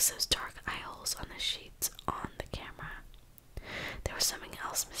both fixed those dark eye holes on the sheets on the camera. There was something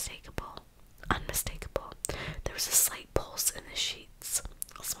else unmistakable. There was a slight pulse in the sheets,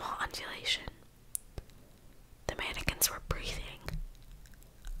 a small undulation. The mannequins were breathing.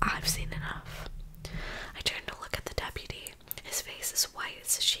 I've seen enough. I turned to look at the deputy. His face as white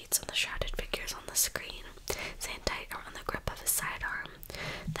as the sheets on the shrouded figures on the screen, his hand tight around the grip of his sidearm.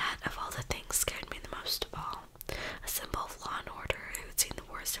 That, of all the things, scared me the most of all. A symbol of law and order who had seen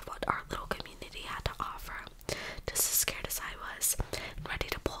the worst of what our little community had to offer, just as scared as I was, and ready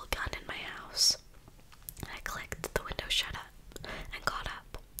to pull a gun in my house. I clicked, the window shut up, and got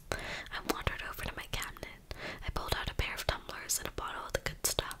up. I wandered over to my cabinet. I pulled out a pair of tumblers and a bottle of the good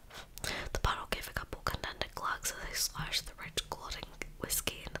stuff. The bottle gave a couple contented glugs as I sloshed the rich golden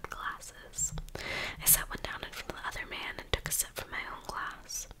whiskey into the glasses. I set one down in front of the other man and took a sip from my own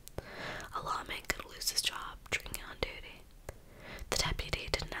glass. A lawman could lose his job drinking on duty. The deputy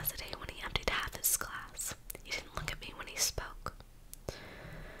didn't hesitate when he emptied half his glass. He didn't look at me when he spoke.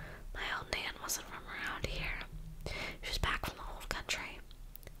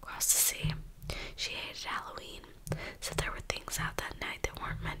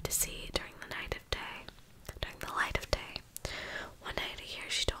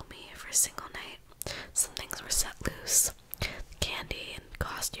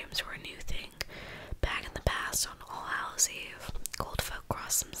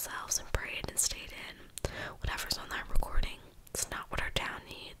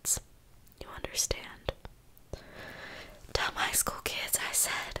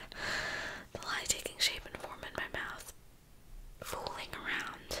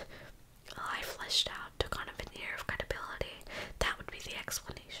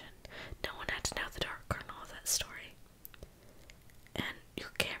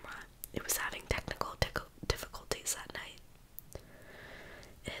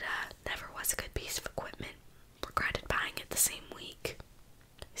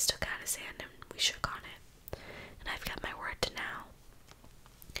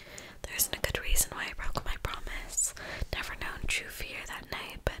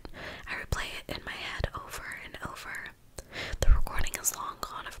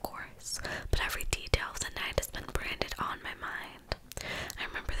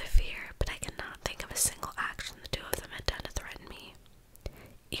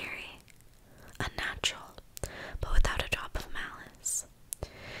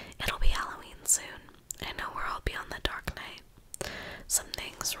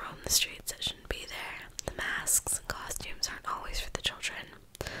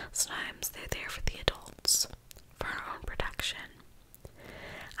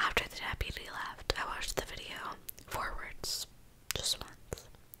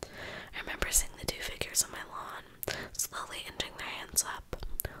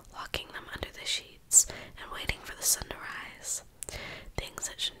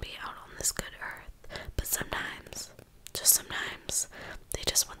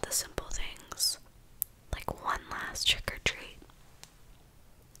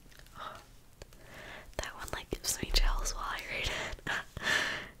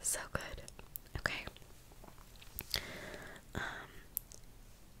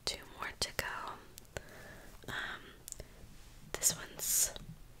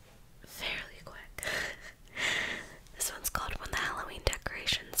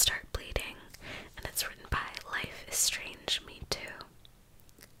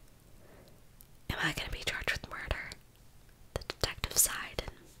 sighed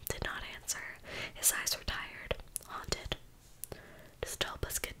and did not answer. His eyes were tired, haunted. "Just help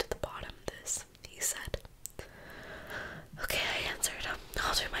us get to the bottom of this," he said. "Okay," I answered.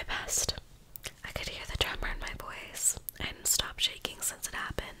 "I'll do my best." I could hear the tremor in my voice. I hadn't stopped shaking since it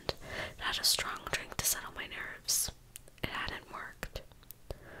happened. I had a strong drink to settle my nerves. It hadn't worked.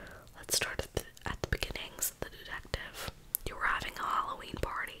 "Let's start at the beginning," said the detective. "You were having a Halloween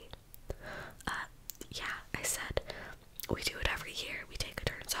party." Yeah," I said. "We do it every year. We take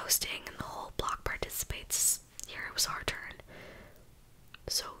turns hosting, and the whole block participates. Here it was our turn."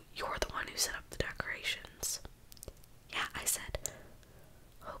 "So you're the one who set up the decorations?" "Yeah," I said.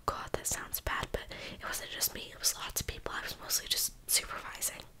 "Oh god, that sounds bad, but it wasn't just me. It was lots of people. I was mostly just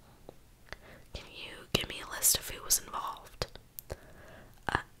supervising." "Can you give me a list of who was involved?"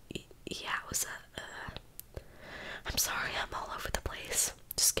 Yeah, it was I'm sorry, I'm all over the place.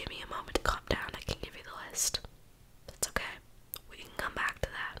 Just give me a moment to calm down. I can give you the list." "That's okay. We can come back to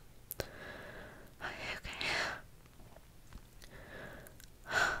that." Okay.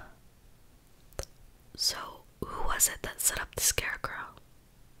 "So, who was it that set up the scarecrow?"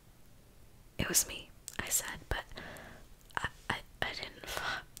 "It was me," I said, "but I didn't,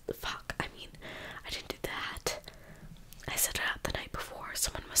 fuck, I mean, I didn't do that. I set it up the night before.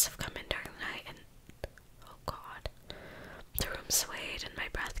 Someone must have come in during the night and, oh god." The room swayed and my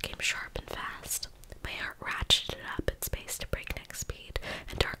breath came sharp and fast. My heart ratcheted up its pace to breakneck speed,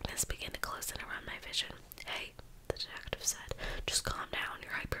 and darkness began to close in around my vision. "Hey," the detective said, "just calm down.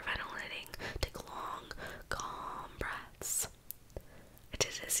 You're hyperventilating. Take long, calm breaths." I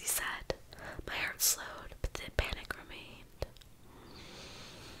did as he said. My heart slowed, but the panic remained.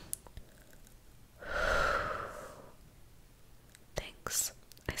 "Thanks,"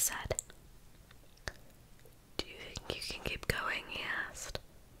 I said. "Do you think you can keep going?" he asked.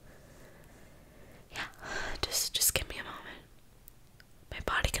 "Yeah, just give me a moment." My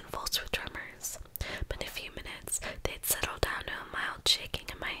body convulsed with tremors, but in a few minutes they had settled down to a mild shaking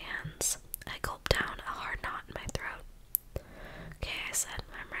in my hands. I gulped down a hard knot in my throat. "Okay," I said,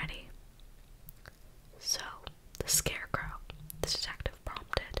 "I'm ready." "So, the scarecrow," the detective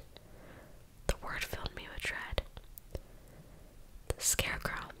prompted. The word filled me with dread. "The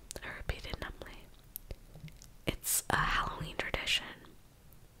scarecrow," I repeated numbly. "It's a Halloween tradition."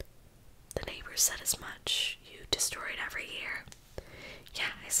 The neighbors said as much. "You destroy it every year."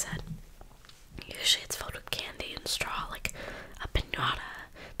 "Yeah," I said. "Usually it's filled with candy and straw, like a pinata.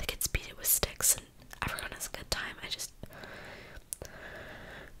 The kids beat it with sticks and everyone has a good time.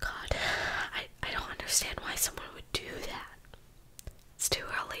 God, I don't understand why someone would do that." "It's too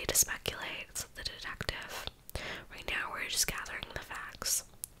early to speculate," said the detective. "Right now we're just gathering the facts.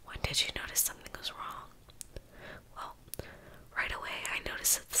 When did you notice something was wrong?" "Well, right away I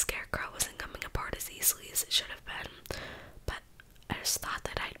noticed that the scarecrow wasn't coming apart as easily as it should have been, but I just thought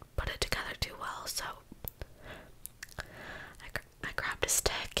that I'd put it together too well, so I grabbed a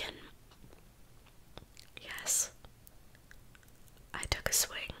stick and, yes, I took a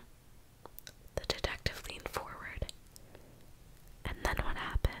swing." The detective leaned forward. "And then what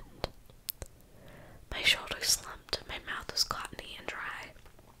happened?" My shoulders slumped, my mouth was cottony and dry.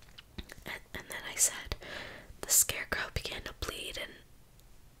 And then I said, "The scarecrow began to bleed and..."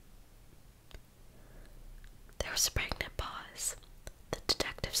 There was a pregnant pause. The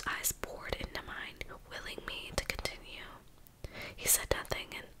detective's eyes bored into mine, willing me to continue. He said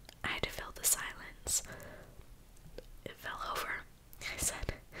nothing, and I had to fill the silence. "It fell over," I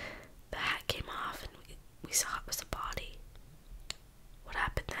said. "The hat came off, and we saw it was a body." "What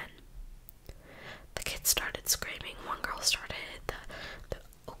happened then?" "The kids started screaming. One girl started, the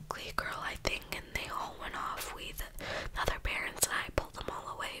Oakley girl, I think, and they all went off. The other parents and I pulled them all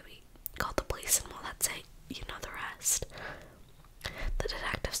away. We called the police, and well, that's it. You know the rest." The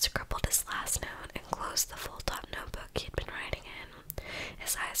detective scribbled his last note and closed the full-top notebook he'd been writing in.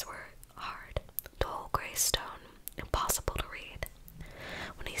 His eyes were hard, dull gray stone, impossible to read.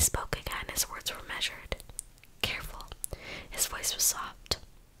 When he spoke again, his words were measured, careful. His voice was soft.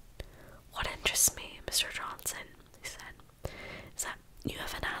 "What interests me, Mr. Johnson," he said, "is that you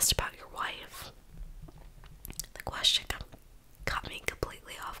haven't asked about your wife." The question caught me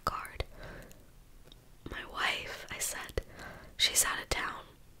completely off guard. "My wife," I said. "She's out of town."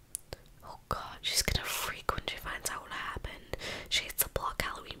 "Oh god, she's gonna freak when she finds out what happened. She hates the block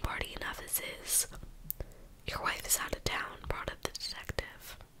Halloween party enough as is." "Your wife is out of town," brought up the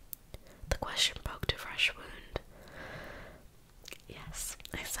detective. The question poked a fresh wound. "Yes,"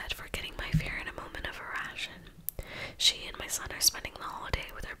 I said, forgetting my fear in a moment of irration. "She and my son are spending the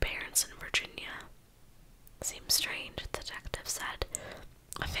holiday with her parents in Virginia." "Seems strange," the detective said.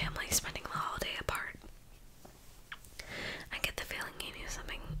 "A family spending the holiday apart." "I get the feeling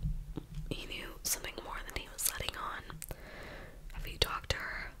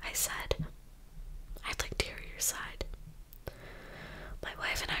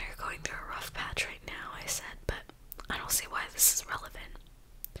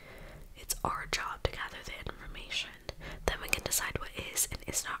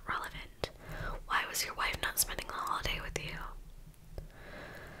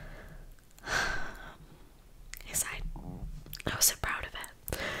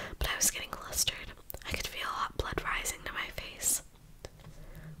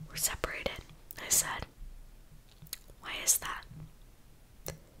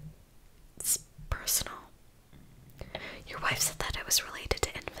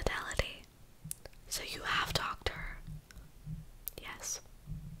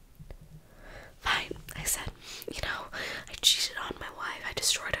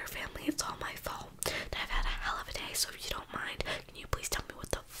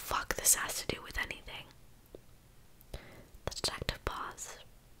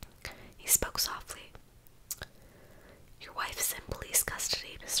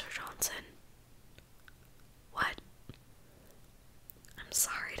I'm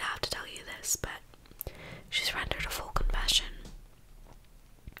sorry to have to tell you this, but she's rendered a full confession.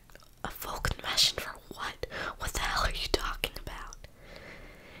 A full confession for what? What the hell are you talking about?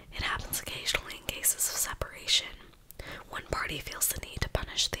 It happens occasionally in cases of separation. One party feels the need to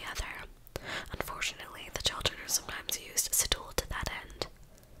punish the other. Unfortunately, the children are sometimes used as a tool to that end.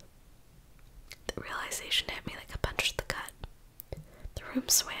 The realization hit me like a punch to the gut. The room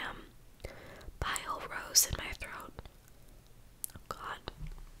swam. Bile rose in my throat. Oh God.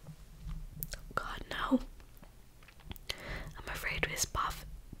 Oh God, no. I'm afraid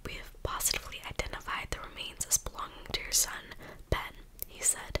we have positively identified the remains as belonging to your son, Ben, he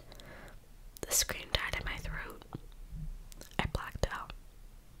said. The scream died in my throat. I blacked out.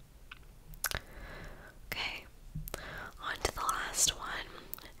 Okay, on to the last one.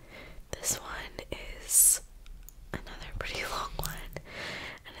 This one is another pretty long one,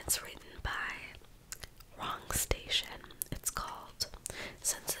 and it's written by Wrong Station. It's called,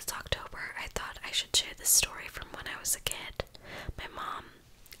 Since it's October, I thought I should share this story from when I was a kid. My mom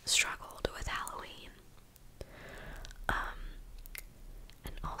struggled with Halloween.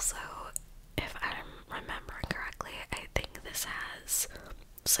 And also, if I'm remembering correctly, I think this has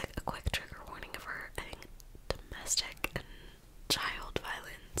just like a quick trigger warning of her, I think, domestic and child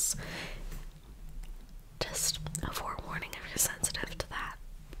violence. Just a forewarning if you're sensitive to that.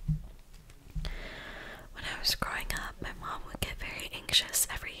 When I was growing up, my mom would get very anxious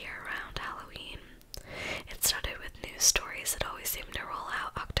every year around Halloween. It started with news stories that always seemed to roll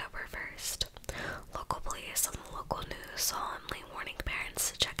out October 1st. Local police on the local news solemnly warning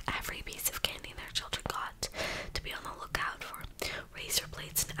parents to check every piece of candy their children got, to be on the lookout for razor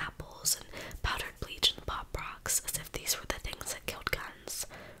blades and apples and powdered bleach and pop rocks, as if these were the things that killed guns.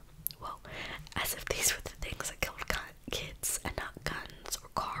 Well, as if these were the things that killed kids and not guns or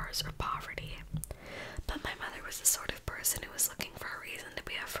cars or poverty. But my mother was the sort of person who was looking for a reason to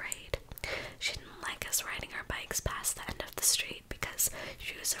be afraid. She didn't like us riding our bikes past the end of the street because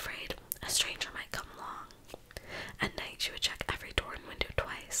she was afraid a stranger might come along. At night, she would check every door and window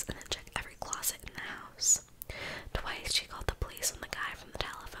twice, and then check every closet in the house. Twice, she called the police on the guy from the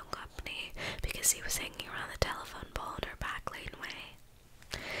telephone company because he was hanging around the telephone pole in her back laneway.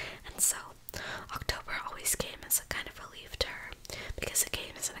 And so, October always came as a kind of relief to her, because it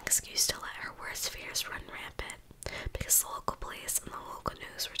came as an excuse to let her worst fears run rampant, because the local police and the local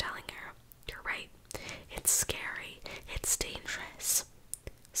news were telling her, "You're right, it's scary, it's dangerous,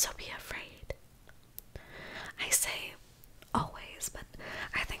 so be afraid." I say always, but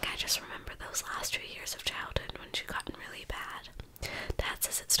I think I just remember those last 2 years of childhood when she gotten really bad. Dad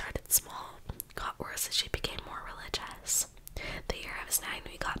says it started small, got worse as she became more religious. The year I was 9,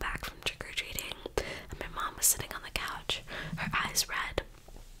 we got back from trick-or-treating, and my mom was sitting on the couch, her eyes red,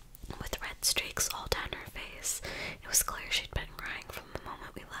 with red streaks all down her face. It was clear she'd been crying from the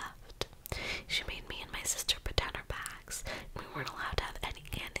moment we left. She made me and my sister put down our bags, and we weren't allowed to have any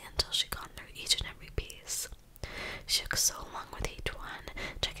candy until she'd gone through each and every piece. She took so long with each one,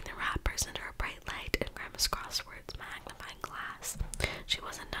 checking the wrappers under a bright light and Grandma's crosswords magnifying glass. She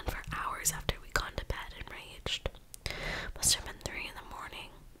wasn't done for hours after we'd gone to bed, enraged. Must have been 3 in the morning.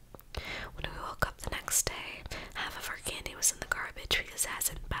 When we woke up the next day, half of our candy was in the garbage because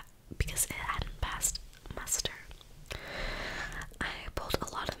it hadn't passed muster. I pulled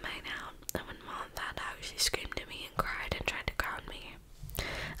a lot of mine out, and when Mom found out, she screamed at me and cried and tried to ground me.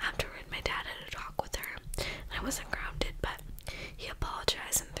 Afterward, my dad had a talk with her, and I wasn't grounded, but he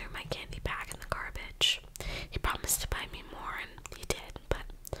apologized and threw my candy back in the garbage. He promised to buy me more, and he did,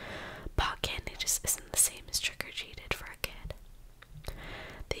 but bought candy just isn't the same as trick-or-treated for a kid.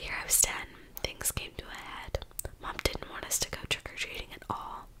 The year I was 10, things came to a head. Mom didn't want us to go trick-or-treating at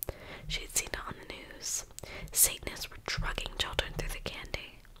all. She had seen it on the news. Satanists were drugging children through the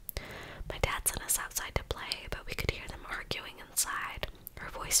candy. My dad sent us outside to play, but we could hear them arguing inside. Her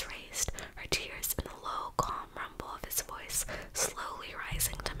voice raised, her tears in the low, calm rumble of his voice slowly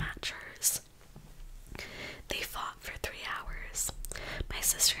rising to match hers. They fought for 3 hours. My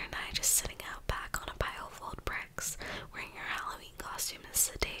sister and I just sitting out back on a pile of old bricks, wearing her Halloween costume as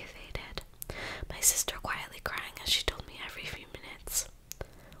the day faded. My sister quietly crying as she told me every few minutes,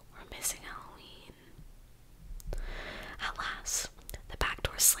 "We're missing Halloween." At last, the back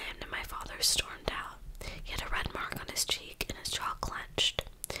door slammed and my father stormed out. He had a red mark on his cheek and his jaw clenched.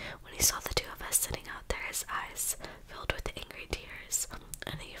 When he saw the two of us sitting out there, his eyes filled with angry tears,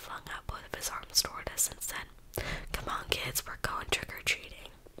 and he flung out both of his arms toward us and said, "Come on, kids, we're going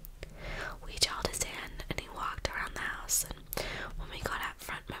trick-or-treating." We each held his hand, and he walked around the house, and when we got out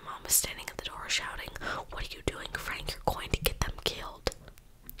front, my mom was standing at the door shouting, "What are you doing, Frank? You're going to get them killed."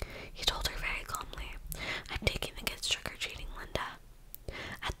 He told her very calmly, "I'm taking the kids trick-or-treating, Linda."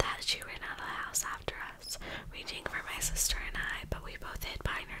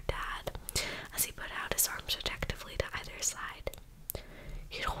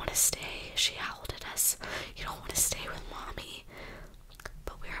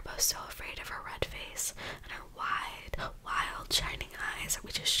 was so afraid of her red face and her wide, wild, shining eyes that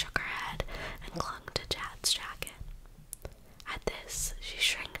we just shook our head and clung to Chad's jacket. At this, she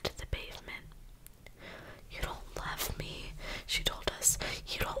shrank to the pavement. "You don't love me," she told us.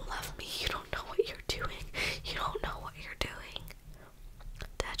 "You don't love me. You don't know what you're doing. You don't know what you're doing."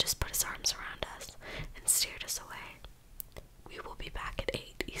 Dad just put his arms around us and steered us away. "We will be back at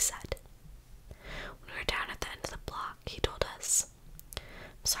 8, he said. When we were down at the end of the block, he told us,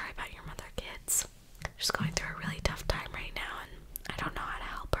 "I'm sorry about your mother, kids. She's going through a really tough time right now, and I don't know how to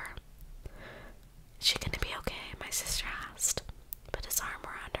help her." "Is she gonna be okay?" my sister asked, put his arm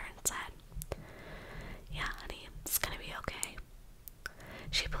around her and said, "Yeah, honey, it's gonna be okay."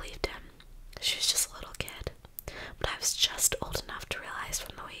 She believed him. She was just a little kid, but I was just old enough to realize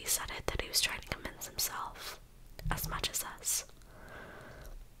from the way he said it that he was trying to convince himself as much as us.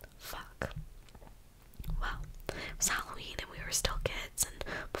 Fuck. Well, it was Halloween and we were still kids, and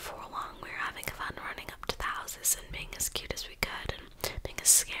before long we were having fun running up to the houses and being as cute as we could, and being as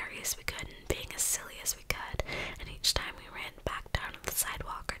scary as we could, and being as silly as we could, and each time we ran back down to the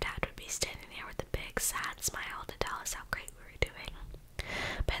sidewalk, our dad would be standing there with a big, sad smile to tell us how great we were doing.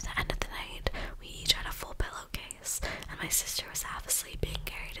 By the end of the night, we each had a full pillowcase, and my sister was half asleep being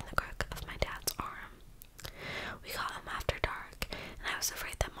carried in the crook of my dad's arm. We got home after dark, and I was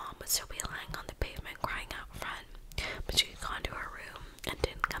afraid that Mom would still be lying on the pavement crying out front, but she had gone to her room and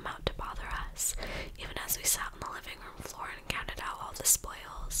didn't come out to bother us, even as we sat on the living room floor and counted out all the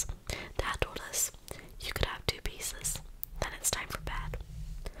spoils. Dad told us, "You could have 2 pieces, then it's time for bed."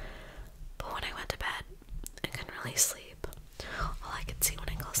 But when I went to bed, I couldn't really sleep. All I could see when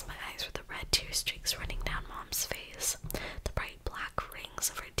I closed my eyes were the red tear streaks running down Mom's face, the bright black rings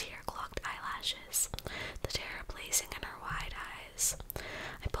of her tear-clogged eyelashes, the terror blazing in her wide eyes.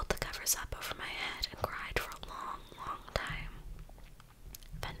 I pulled the covers up over my head and cried for a long, long time.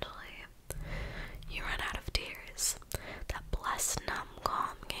 Eventually, you run out of tears. That blessed numb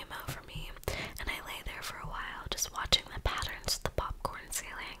calm came over me, and I lay there for a while just watching the patterns of the popcorn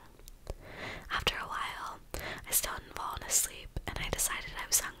ceiling. After a while, I still hadn't fallen asleep, and I decided I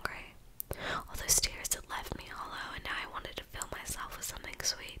was hungry. All those tears had left me hollow, and now I wanted to fill myself with something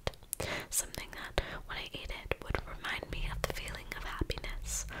sweet. Something that, when I ate it, would remind me of the feeling of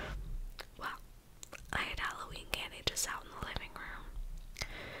happiness. Well, I had Halloween candy just out in the living room.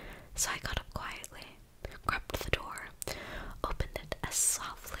 So I got